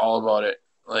like all about it,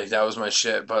 like that was my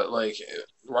shit. But like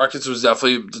Ruckus was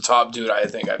definitely the top dude I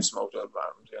think I've smoked with about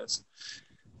him. Yes.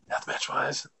 Deathmatch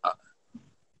wise.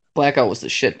 Blackout was the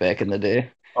shit back in the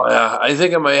day. Oh yeah, I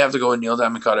think I might have to go with Neil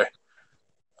Diamond Cutter.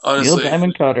 Honestly, Neil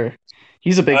Diamond Cutter.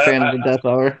 He's a big fan of the Death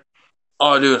Hour.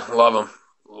 Oh, dude, love him,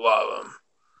 love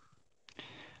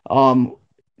him.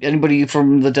 Anybody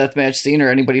from the deathmatch scene or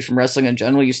anybody from wrestling in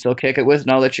general you still kick it with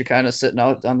now that you're kind of sitting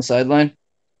out on the sideline?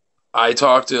 I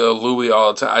talk to Louie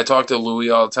all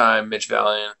the time. Mitch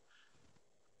Valiant.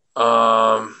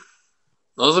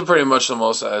 Those are pretty much the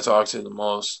most that I talk to the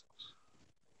most.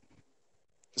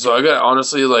 So I got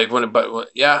honestly like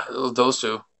yeah, those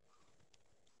two.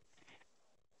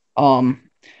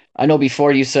 I know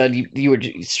before you said you were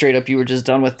straight up you were just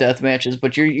done with death matches,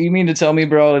 but you mean to tell me,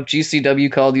 bro, if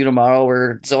GCW called you tomorrow,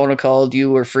 or Zona called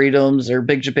you, or Freedoms, or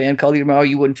Big Japan called you tomorrow,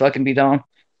 you wouldn't fucking be down?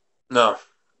 No,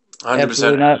 100%.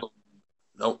 Absolutely not.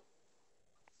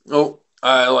 Nope.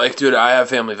 Dude, I have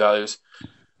family values.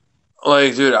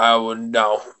 Like, dude, I would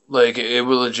no. Like, it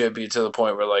would legit be to the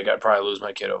point where like I'd probably lose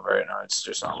my kid over it. No, it's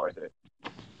just not worth it.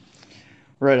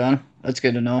 Right on. That's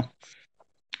good to know.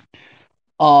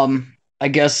 I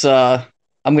guess I'm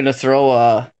gonna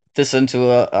throw this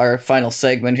into our final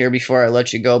segment here before I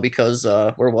let you go because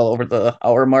we're well over the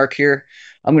hour mark here.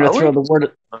 I'm gonna throw the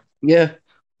word. Yeah,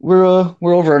 we're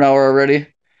over an hour already.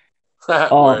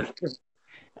 Word.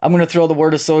 I'm gonna throw the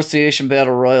word association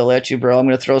battle royal at you, bro. I'm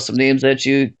gonna throw some names at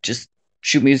you. Just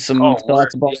shoot me some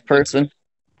thoughts about the person.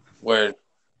 Word.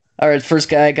 All right, first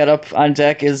guy I got up on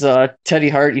deck is Teddy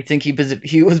Hart. You think he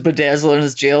was bedazzled in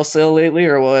his jail cell lately,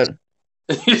 or what?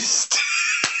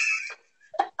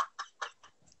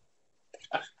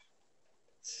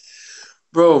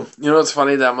 Bro, you know what's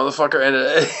funny? That motherfucker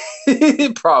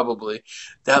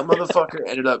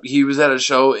ended up he was at a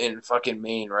show in fucking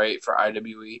Maine, right, for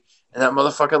IWE, and that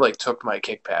motherfucker like took my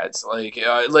kick pads. Like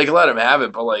let him have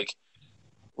it, but like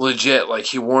legit, like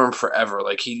he wore them forever.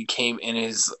 Like he came in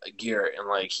his gear and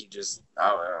like he just I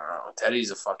don't know.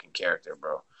 Teddy's a fucking character,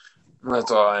 bro.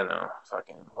 That's all I know.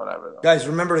 Fucking whatever though. Guys,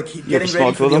 remember to keep getting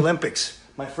ready for the Olympics.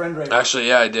 My friend right Actually,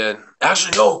 yeah, I did.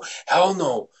 Actually, no. Hell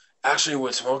no. Actually,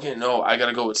 with smoking, no. I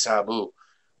gotta go with Sabu.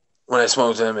 When I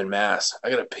smoked them in Mass, I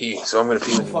gotta pee, so I'm gonna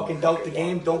pee. Don't fucking doubt the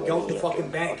game. Don't doubt the fucking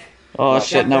bank. Oh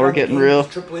shit! Now we're getting real.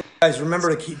 Guys,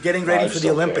 remember to keep getting ready for the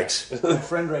Olympics. My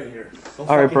friend right here.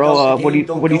 All right, bro. What do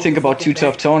you think about Too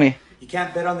Tough Tony? You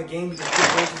can't bet on the game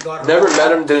because never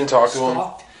met him. Didn't talk to him.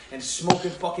 And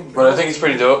smoking fucking. But I think he's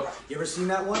pretty dope. You ever seen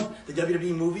that one? The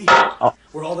WWE movie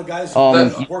where all the guys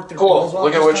worked their balls off.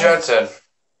 Look at what Chad said.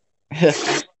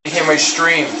 Became my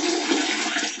stream.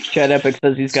 Chad Epic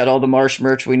says he's got all the Marsh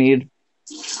merch we need.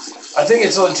 I think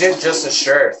it's legit just a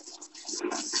shirt.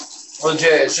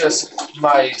 Legit, it's just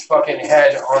my fucking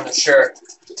head on the shirt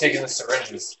taking the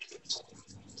syringes.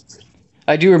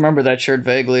 I do remember that shirt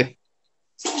vaguely.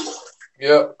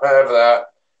 Yep, I have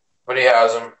that. But he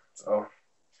has them, so.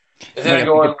 It didn't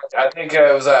go on. I think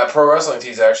it was Pro Wrestling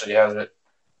Tees actually has it.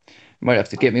 Might have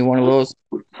to get me one of those.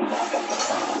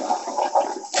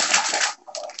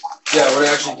 Yeah, we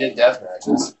actually did death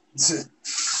matches.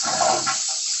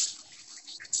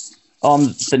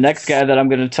 The next guy that I'm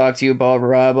going to talk to you about,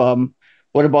 Rob.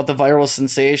 What about the viral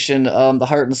sensation, the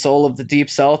heart and soul of the Deep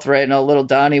South right now, Little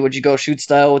Donnie? Would you go shoot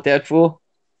style with that fool?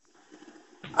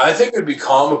 I think it'd be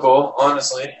comical,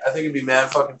 honestly. I think it'd be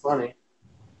mad fucking funny.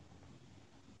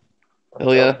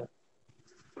 Hell yeah.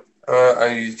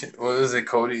 What is it,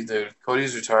 Cody? Dude,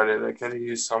 Cody's retarded. I could have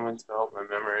used someone to help my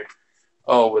memory.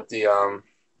 Oh, with the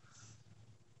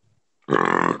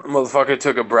motherfucker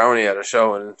took a brownie at a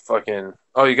show and fucking.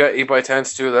 Oh, you got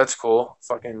 8x10s too. That's cool.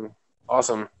 Fucking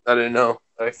awesome. I didn't know.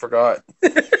 I forgot.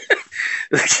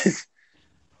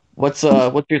 What's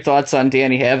your thoughts on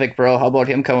Danny Havoc, bro? How about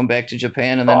him coming back to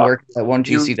Japan and then working at one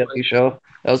GCW show?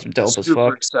 That was dope as fuck.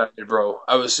 Super excited, bro.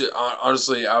 I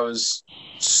was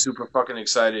super fucking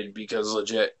excited because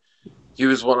legit, he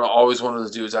was always one of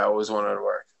the dudes I always wanted to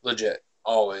work. Legit,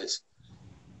 always.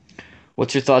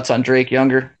 What's your thoughts on Drake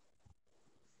Younger?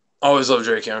 Always love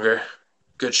Drake Younger.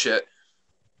 Good shit.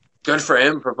 Good for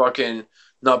him for fucking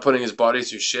not putting his body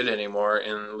through shit anymore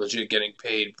and legit getting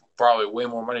paid probably way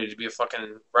more money to be a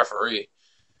fucking referee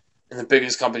in the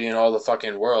biggest company in all the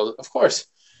fucking world. Of course.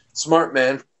 Smart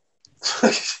man.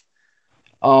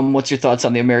 What's your thoughts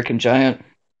on the American Giant?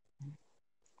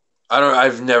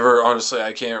 I've never, honestly,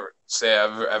 I can't say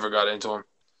I've ever got into him.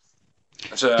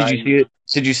 So Did you see it?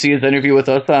 Did you see his interview with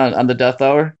us on the Death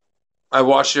Hour? I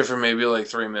watched it for maybe like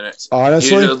 3 minutes.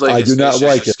 Honestly, I do not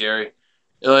like it. Scary.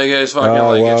 Like it's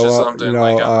fucking it's just something you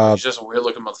know, he's just a weird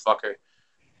looking motherfucker.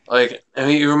 Like, I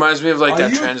mean, he reminds me of like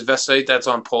that transvestite that's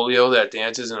on polio that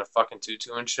dances in a fucking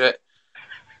tutu and shit.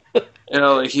 You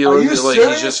know, like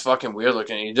he's just fucking weird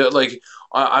looking. Like,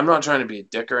 I'm not trying to be a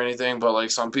dick or anything, but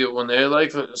like some people when they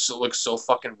like look so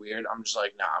fucking weird, I'm just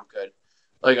like, nah, I'm good.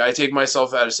 Like I take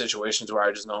myself out of situations where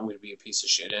I just know I'm gonna be a piece of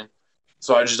shit in,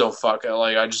 so I just don't fuck.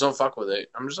 I just don't fuck with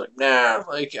it. I'm just like, nah.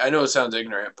 Like I know it sounds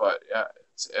ignorant, but yeah,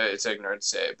 it's ignorant to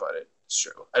say, but it's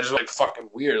true. I just like fucking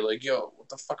weird. Like, yo, what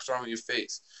the fuck's wrong with your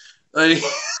face? Like,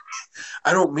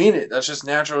 I don't mean it. That's just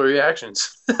natural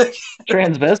reactions.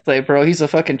 Transvestite, bro. He's a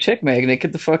fucking chick magnet.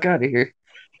 Get the fuck out of here.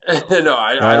 No,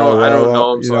 I don't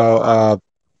know him. So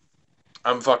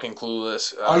I'm fucking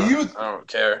clueless. I don't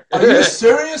care. Are you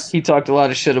serious? He talked a lot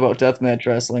of shit about deathmatch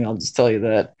wrestling. I'll just tell you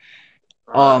that.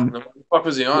 What the fuck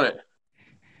was he on it?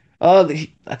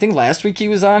 I think last week he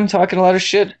was on talking a lot of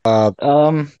shit. It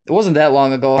wasn't that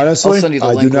long ago. Honestly, I'll send you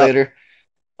the link later.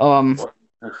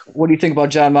 What do you think about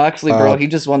John Moxley, bro? He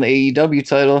just won the AEW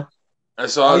title. I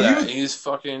saw that. He's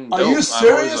fucking dope. Are you serious? I've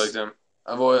always liked him.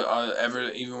 I've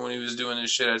always even when he was doing his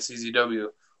shit at CZW,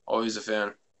 always a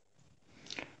fan.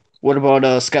 What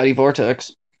about Scotty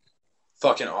Vortex?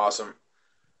 Fucking awesome.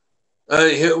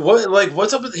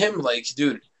 What's up with him? Like,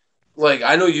 dude, like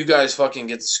I know you guys fucking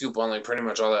get the scoop on like pretty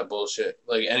much all that bullshit.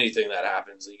 Like anything that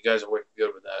happens, you guys are working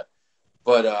good with that.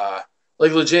 But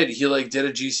like legit, he like did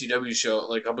a GCW show,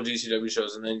 like a couple GCW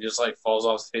shows, and then just like falls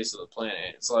off the face of the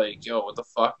planet. It's like, yo, what the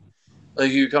fuck?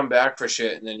 Like you come back for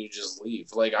shit and then you just leave.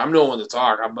 Like I'm no one to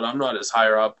talk, but I'm not as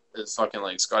higher up as fucking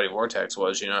like Scotty Vortex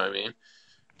was. You know what I mean?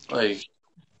 Like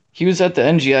he was at the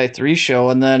NGI 3 show,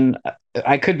 and then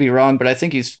I could be wrong, but I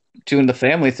think he's doing the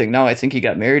family thing now. I think he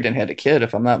got married and had a kid,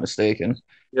 if I'm not mistaken.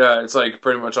 Yeah, it's like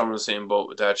pretty much I'm in the same boat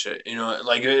with that shit. You know,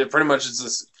 like pretty much it's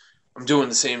this. I'm doing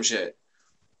the same shit.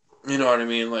 You know what I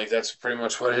mean? Like that's pretty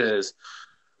much what it is.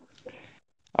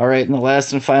 All right, and the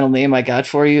last and final name I got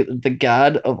for you, the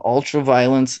god of ultra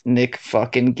violence, Nick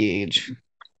fucking Gage.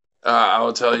 I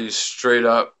will tell you straight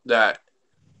up that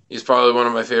he's probably one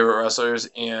of my favorite wrestlers,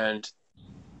 and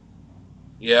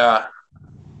yeah,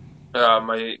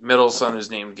 my middle son is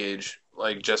named Gage,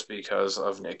 like just because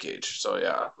of Nick Gage. So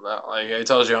yeah, like it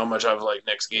tells you how much I've liked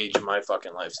Nick Gage in my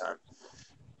fucking lifetime.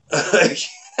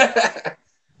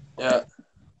 Yeah.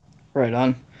 Right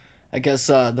on. I guess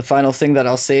the final thing that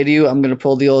I'll say to you, I'm going to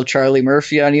pull the old Charlie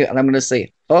Murphy on you, and I'm going to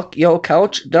say, fuck yo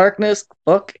couch, darkness,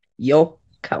 fuck yo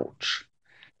couch.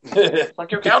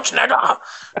 Fuck your couch, nigga.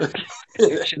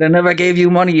 Should have never gave you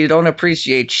money. You don't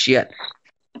appreciate shit.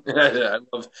 Yeah,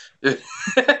 I love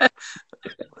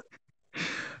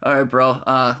All right, bro.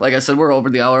 Like I said, we're over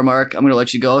the hour mark. I'm going to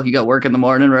let you go. You got work in the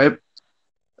morning, right?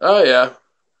 Oh, yeah.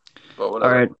 But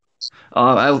whatever.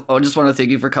 All right. I just want to thank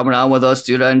you for coming on with us,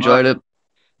 dude. I enjoyed it.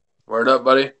 Word up,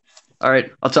 buddy. All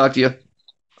right. I'll talk to you.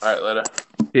 All right, later.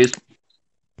 Peace.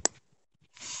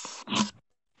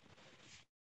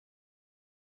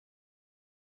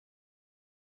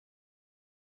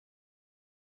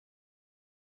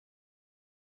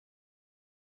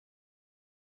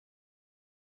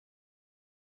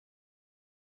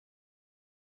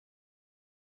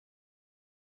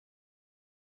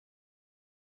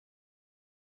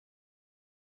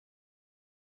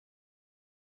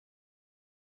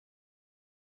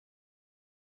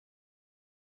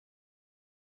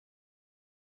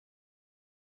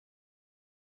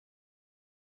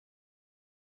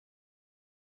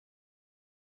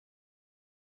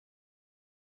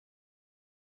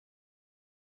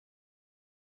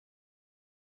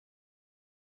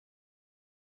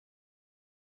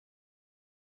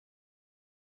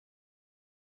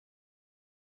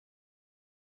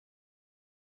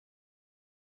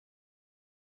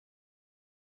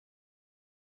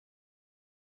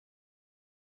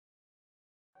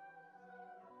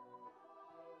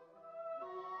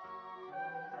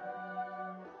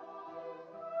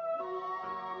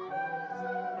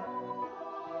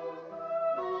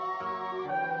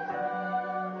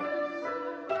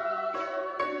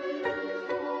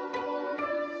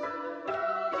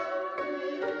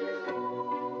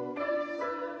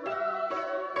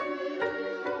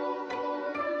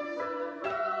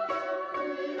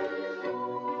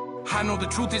 I know the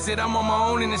truth is that I'm on my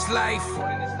own in this life.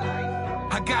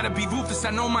 I gotta be ruthless,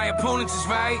 I know my opponents is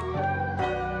right.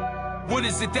 What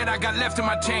is it that I got left in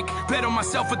my tank? Bet on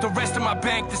myself with the rest of my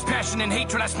bank. This passion and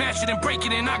hatred, I smash it and break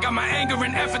it, and I got my anger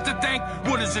and effort to thank.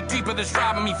 What is it deeper that's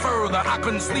driving me further? I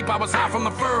couldn't sleep, I was high from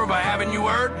the fervor. Haven't you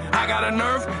heard? I got a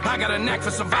nerve, I got a knack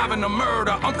for surviving a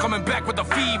murder. I'm coming back with a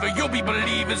fever, you'll be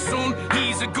believing soon.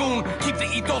 He's a goon, keep the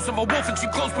ethos of a wolf and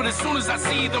sheep close, but as soon as I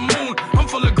see the moon, I'm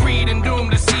full of greed and doom,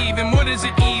 deceiving. What does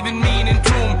it even mean in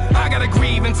doom? I got a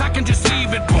grievance, I can just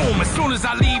leave it, boom. As soon as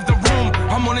I leave the room,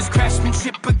 I'm on his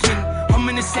craftsmanship again. I'm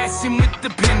an assassin with the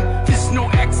pen. This no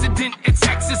accident, it's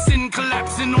accessing,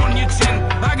 collapsing on your chin.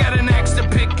 I got an axe to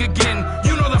pick again.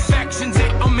 You know the factions.